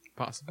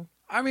 Possible.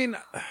 I mean,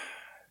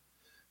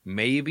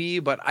 maybe,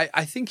 but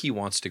I think he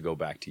wants to go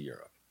back to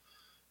Europe.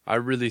 I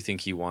really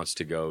think he wants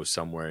to go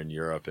somewhere in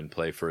Europe and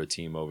play for a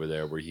team over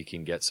there where he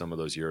can get some of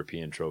those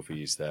European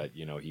trophies that,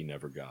 he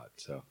never got.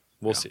 So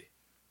we'll see.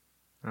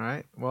 All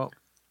right. Well,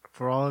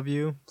 for all of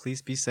you,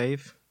 please be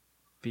safe.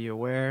 Be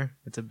aware.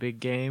 It's a big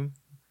game.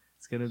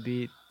 It's gonna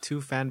be two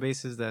fan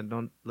bases that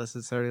don't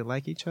necessarily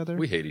like each other.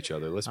 We hate each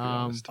other, let's be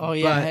honest. Oh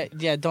yeah,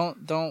 yeah. Don't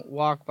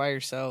walk by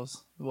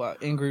yourselves.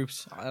 In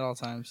groups at all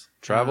times.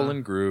 Travel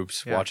in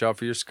groups. yeah. Watch out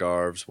for your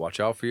scarves. Watch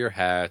out for your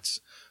hats.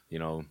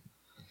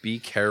 Be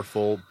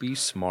careful. Be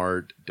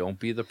smart. Don't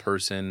be the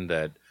person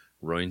that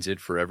ruins it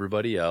for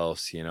everybody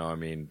else. I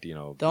mean,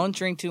 Don't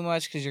drink too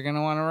much because you're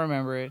gonna want to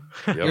remember it.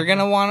 Yep. You're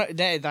gonna want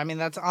to. I mean,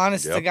 that's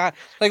honest to Yep. God.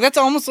 Like that's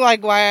almost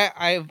like why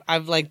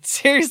I've like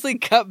seriously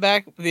cut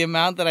back the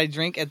amount that I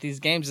drink at these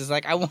games. Is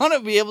like I want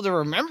to be able to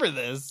remember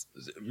this.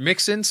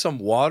 Mix in some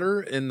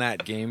water in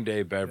that game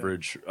day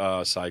beverage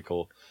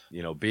cycle.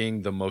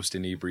 Being the most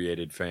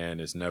inebriated fan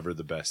is never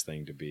the best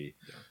thing to be.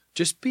 Yeah.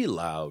 Just be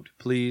loud,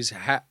 please.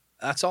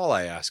 That's all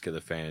I ask of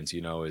the fans.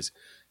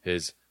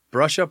 Is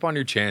brush up on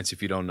your chants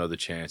if you don't know the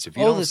chants. If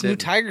you don't this new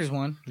Tigers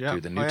one. Yeah.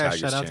 Dude, the new Tigers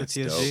shout out chants, to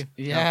TSG. dope.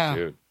 Yeah.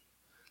 Dude.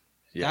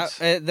 Yes.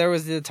 There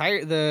was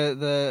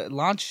the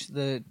launch,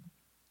 the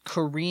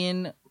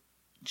Korean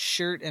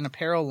shirt and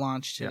apparel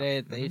launch today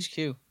at the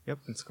HQ. Yep,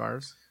 and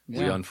scarves. We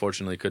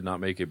unfortunately could not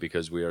make it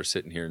because we are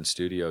sitting here in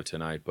studio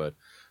tonight, but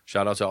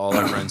shout out to all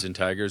our friends in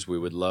Tigers. We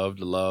would love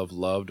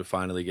to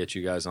finally get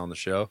you guys on the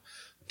show.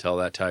 Tell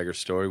that Tiger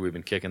story. We've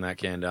been kicking that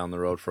can down the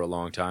road for a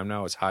long time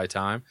now. It's high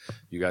time.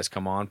 You guys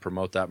come on,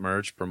 promote that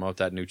merch, promote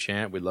that new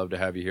chant. We'd love to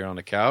have you here on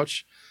the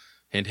couch.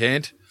 Hint,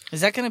 hint.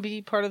 Is that going to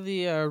be part of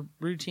the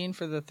routine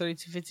for the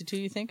 3252,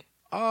 you think?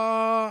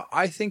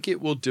 I think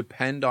it will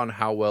depend on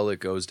how well it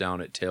goes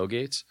down at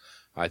tailgates.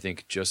 I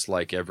think just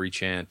like every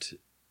chant,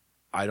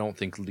 I don't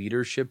think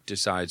leadership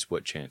decides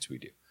what chants we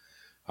do.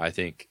 I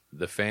think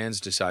the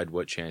fans decide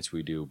what chants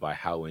we do by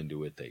how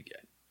into it they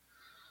get.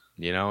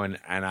 And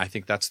I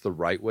think that's the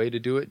right way to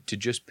do it, to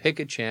just pick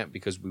a chant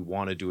because we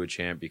want to do a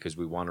chant, because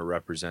we want to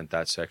represent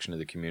that section of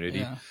the community.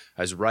 Yeah.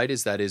 As right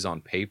as that is on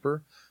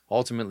paper,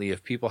 ultimately,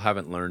 if people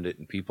haven't learned it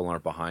and people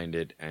aren't behind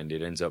it and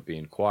it ends up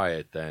being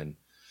quiet, then,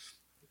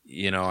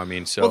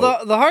 so...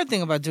 Well, the hard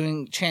thing about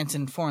doing chants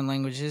in foreign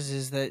languages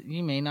is that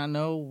you may not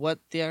know what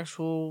the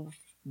actual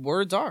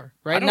words are,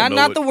 right?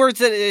 Not the words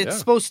that it's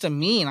supposed to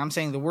mean. I'm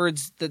saying the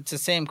words to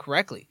say them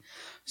correctly.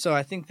 So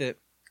I think that...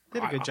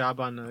 Did a good job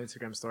on the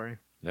Instagram story.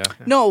 Yeah.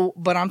 No,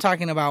 but I'm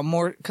talking about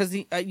more because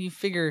you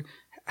figure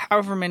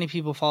however many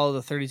people follow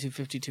the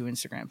 3252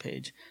 Instagram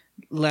page,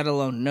 let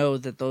alone know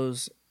that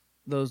those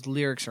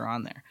lyrics are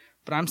on there.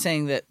 But I'm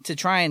saying that to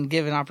try and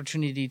give an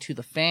opportunity to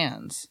the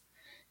fans,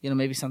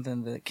 maybe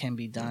something that can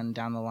be done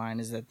down the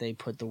line is that they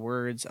put the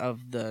words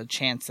of the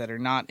chants that are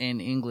not in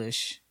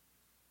English,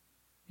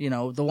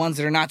 the ones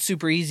that are not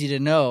super easy to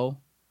know,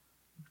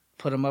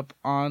 put them up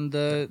on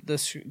the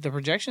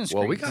projection screen.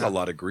 Well, we got a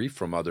lot of grief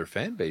from other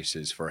fan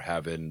bases for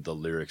having the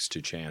lyrics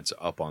to chants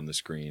up on the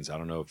screens. I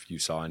don't know if you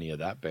saw any of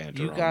that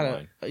banter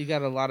online. You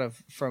got a lot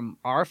of from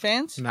our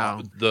fans?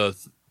 No. The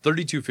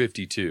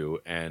 3252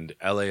 and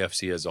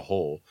LAFC as a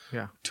whole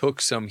took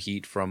some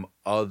heat from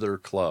other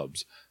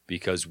clubs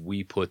because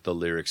we put the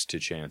lyrics to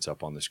chants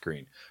up on the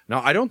screen.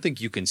 Now, I don't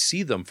think you can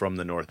see them from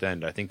the north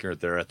end. I think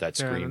they're at that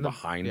screen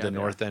behind the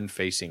north end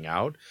facing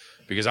out,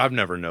 because I've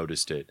never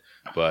noticed it.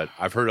 But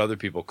I've heard other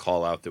people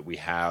call out that we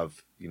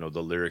have,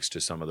 the lyrics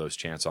to some of those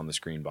chants on the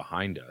screen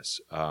behind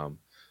us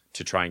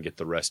to try and get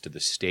the rest of the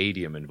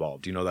stadium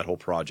involved. That whole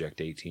Project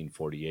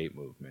 1848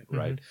 movement,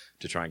 right?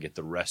 To try and get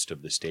the rest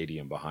of the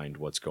stadium behind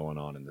what's going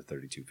on in the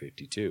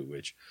 3252,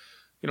 which,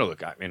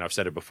 look, I mean, I've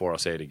said it before, I'll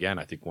say it again.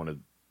 I think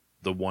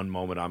the one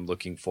moment I'm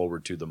looking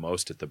forward to the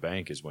most at the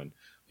bank is when,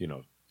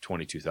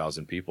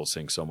 22,000 people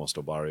sing Somos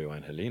del Barrio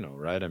Angelino,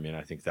 right? I mean,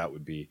 I think that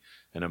would be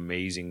an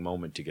amazing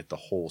moment to get the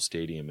whole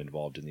stadium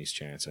involved in these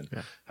chants. And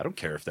I don't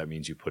care if that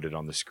means you put it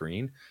on the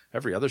screen.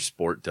 Every other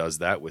sport does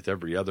that with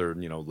every other,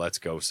 let's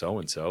go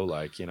so-and-so.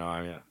 Like,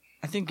 I mean...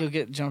 I think you'll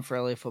get Jump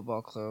for LA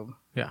Football Club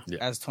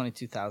as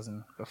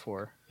 22,000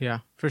 before. Yeah,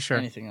 for sure.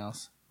 Anything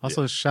else.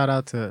 Also, shout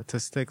out to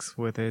Styx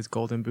with his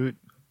Golden Boot,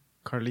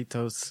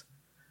 Carlitos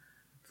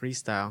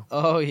freestyle.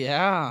 Oh,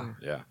 yeah.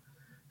 Yeah.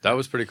 That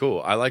was pretty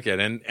cool. I like it.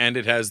 And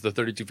it has the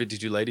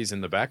 3252 ladies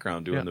in the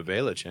background doing the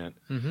Vela chant,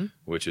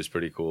 which is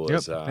pretty cool.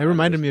 Yep. It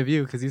reminded me of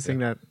you because you sing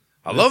that.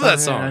 I love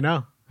that song.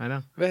 Yeah, I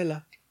know.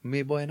 Vela,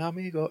 mi buen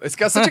amigo. It's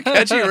got such a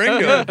catchy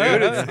ring to it,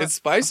 dude. It's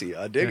spicy.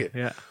 I dig it.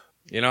 Yeah.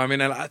 I mean,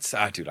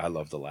 dude, I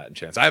love the Latin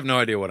chants. I have no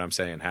idea what I'm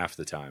saying half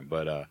the time,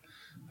 but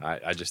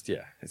I just,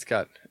 it's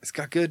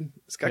got good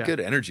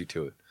energy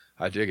to it.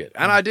 I dig it.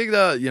 And I dig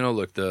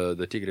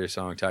the Tigre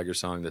song, Tiger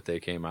song that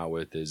they came out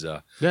with is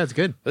it's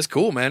good. That's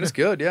cool, man. It's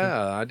good.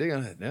 Yeah, I dig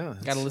it. Yeah.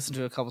 Got to listen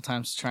to it a couple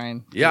times to try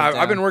and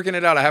I've been working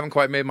it out. I haven't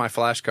quite made my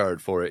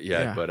flashcard for it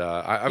yet, but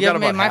I've got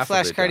about made my half of it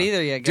flashcard down.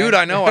 either yet, guys. Dude,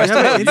 I know. I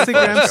still have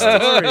Instagram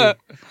story.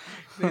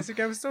 The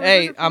Instagram story.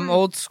 Hey, I'm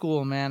old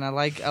school, man. I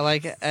like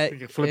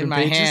it in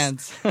my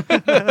hands.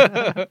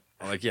 I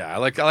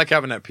like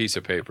having that piece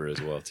of paper as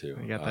well too.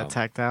 You got that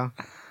tactile.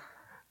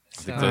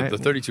 I think the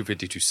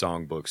 3252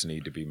 songbooks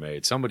need to be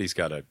made. Somebody's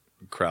got to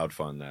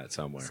crowdfund that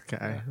somewhere.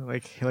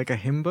 Like a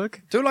hymn book?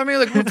 Dude, I mean,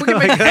 like, if we can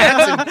make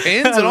hats and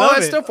pins and all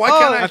that stuff, why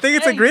can't I? I think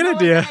it's a great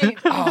idea.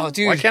 Oh,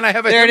 dude. Why can't I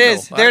have a There it hymnal?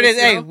 is. There it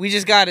is. Hey, we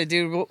just got it,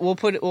 dude. We'll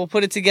put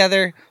it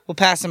together. We'll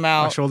pass them A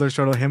out. shoulder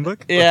hymn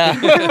book?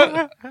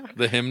 Yeah.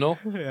 The hymnal?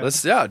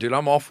 Yeah. Dude,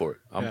 I'm all for it.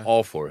 I'm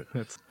all for it.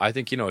 I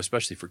think,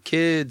 especially for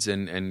kids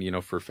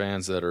and for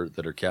fans that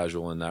are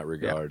casual in that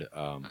regard,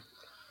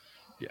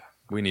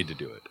 we need to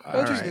do it.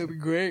 That'd be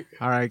great.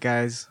 All right,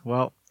 guys.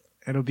 Well,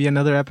 it'll be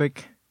another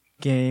epic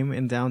game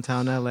in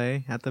downtown LA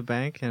at the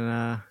bank,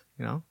 and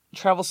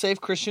Travel safe,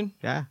 Christian.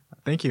 yeah,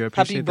 thank you. I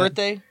appreciate Happy that.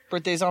 birthday.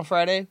 Birthday's on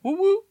Friday. Woo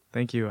woo.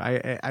 Thank you.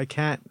 I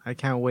can't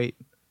wait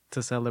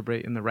to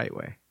celebrate in the right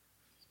way.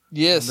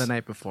 Yes. The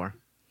night before.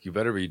 You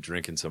better be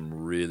drinking some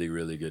really,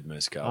 really good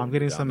mezcal. I'm when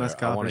getting you're some down there.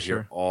 mezcal I want for to hear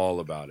sure. all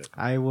about it.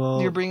 I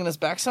will. You're bringing us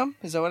back some?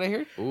 Is that what I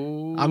heard?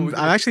 Ooh, I'm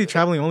actually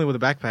traveling only with a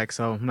backpack,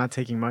 so I'm not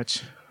taking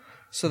much.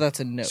 So that's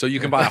a no. So you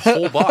can buy a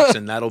whole box,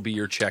 and that'll be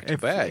your checked If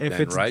bag, then,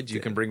 it's- right?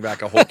 You can bring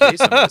back a whole case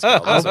of mezcal.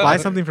 I'll That's buy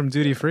okay. something from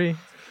duty free.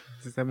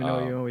 Just let me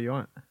know what you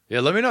want. Yeah,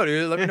 let me know,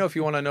 dude. Let me know if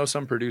you want to know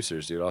some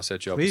producers, dude. I'll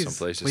set you up with Please, some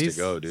places please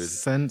to go, dude.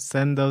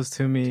 Send those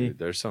to me Dude,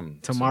 there's some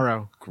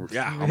tomorrow.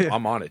 yeah,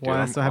 I'm on it, dude. While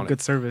I I'm still have on good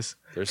it. service.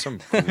 There's some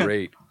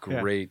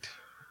great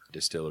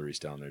distilleries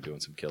down there doing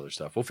some killer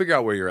stuff. We'll figure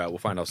out where you're at. We'll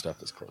find out stuff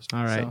that's close.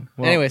 All right.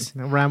 So, anyways.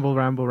 ramble.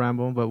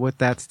 But with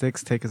that,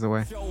 Sticks, take us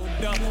away.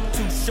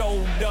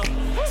 Shoulder,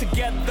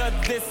 together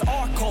this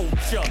our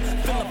culture.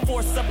 Feel the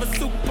force of a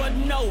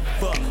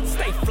supernova.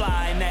 Stay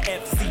fly in that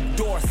FC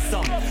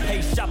Dorsum.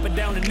 Hey, shopping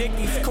down to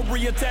Nicky's,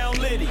 Koreatown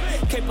Liddy.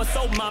 Cape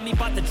so mommy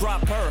about to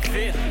drop her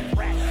fifth.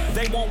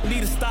 They want me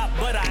to stop,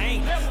 but I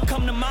ain't.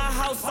 Come to my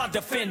house, I'll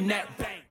defend that back.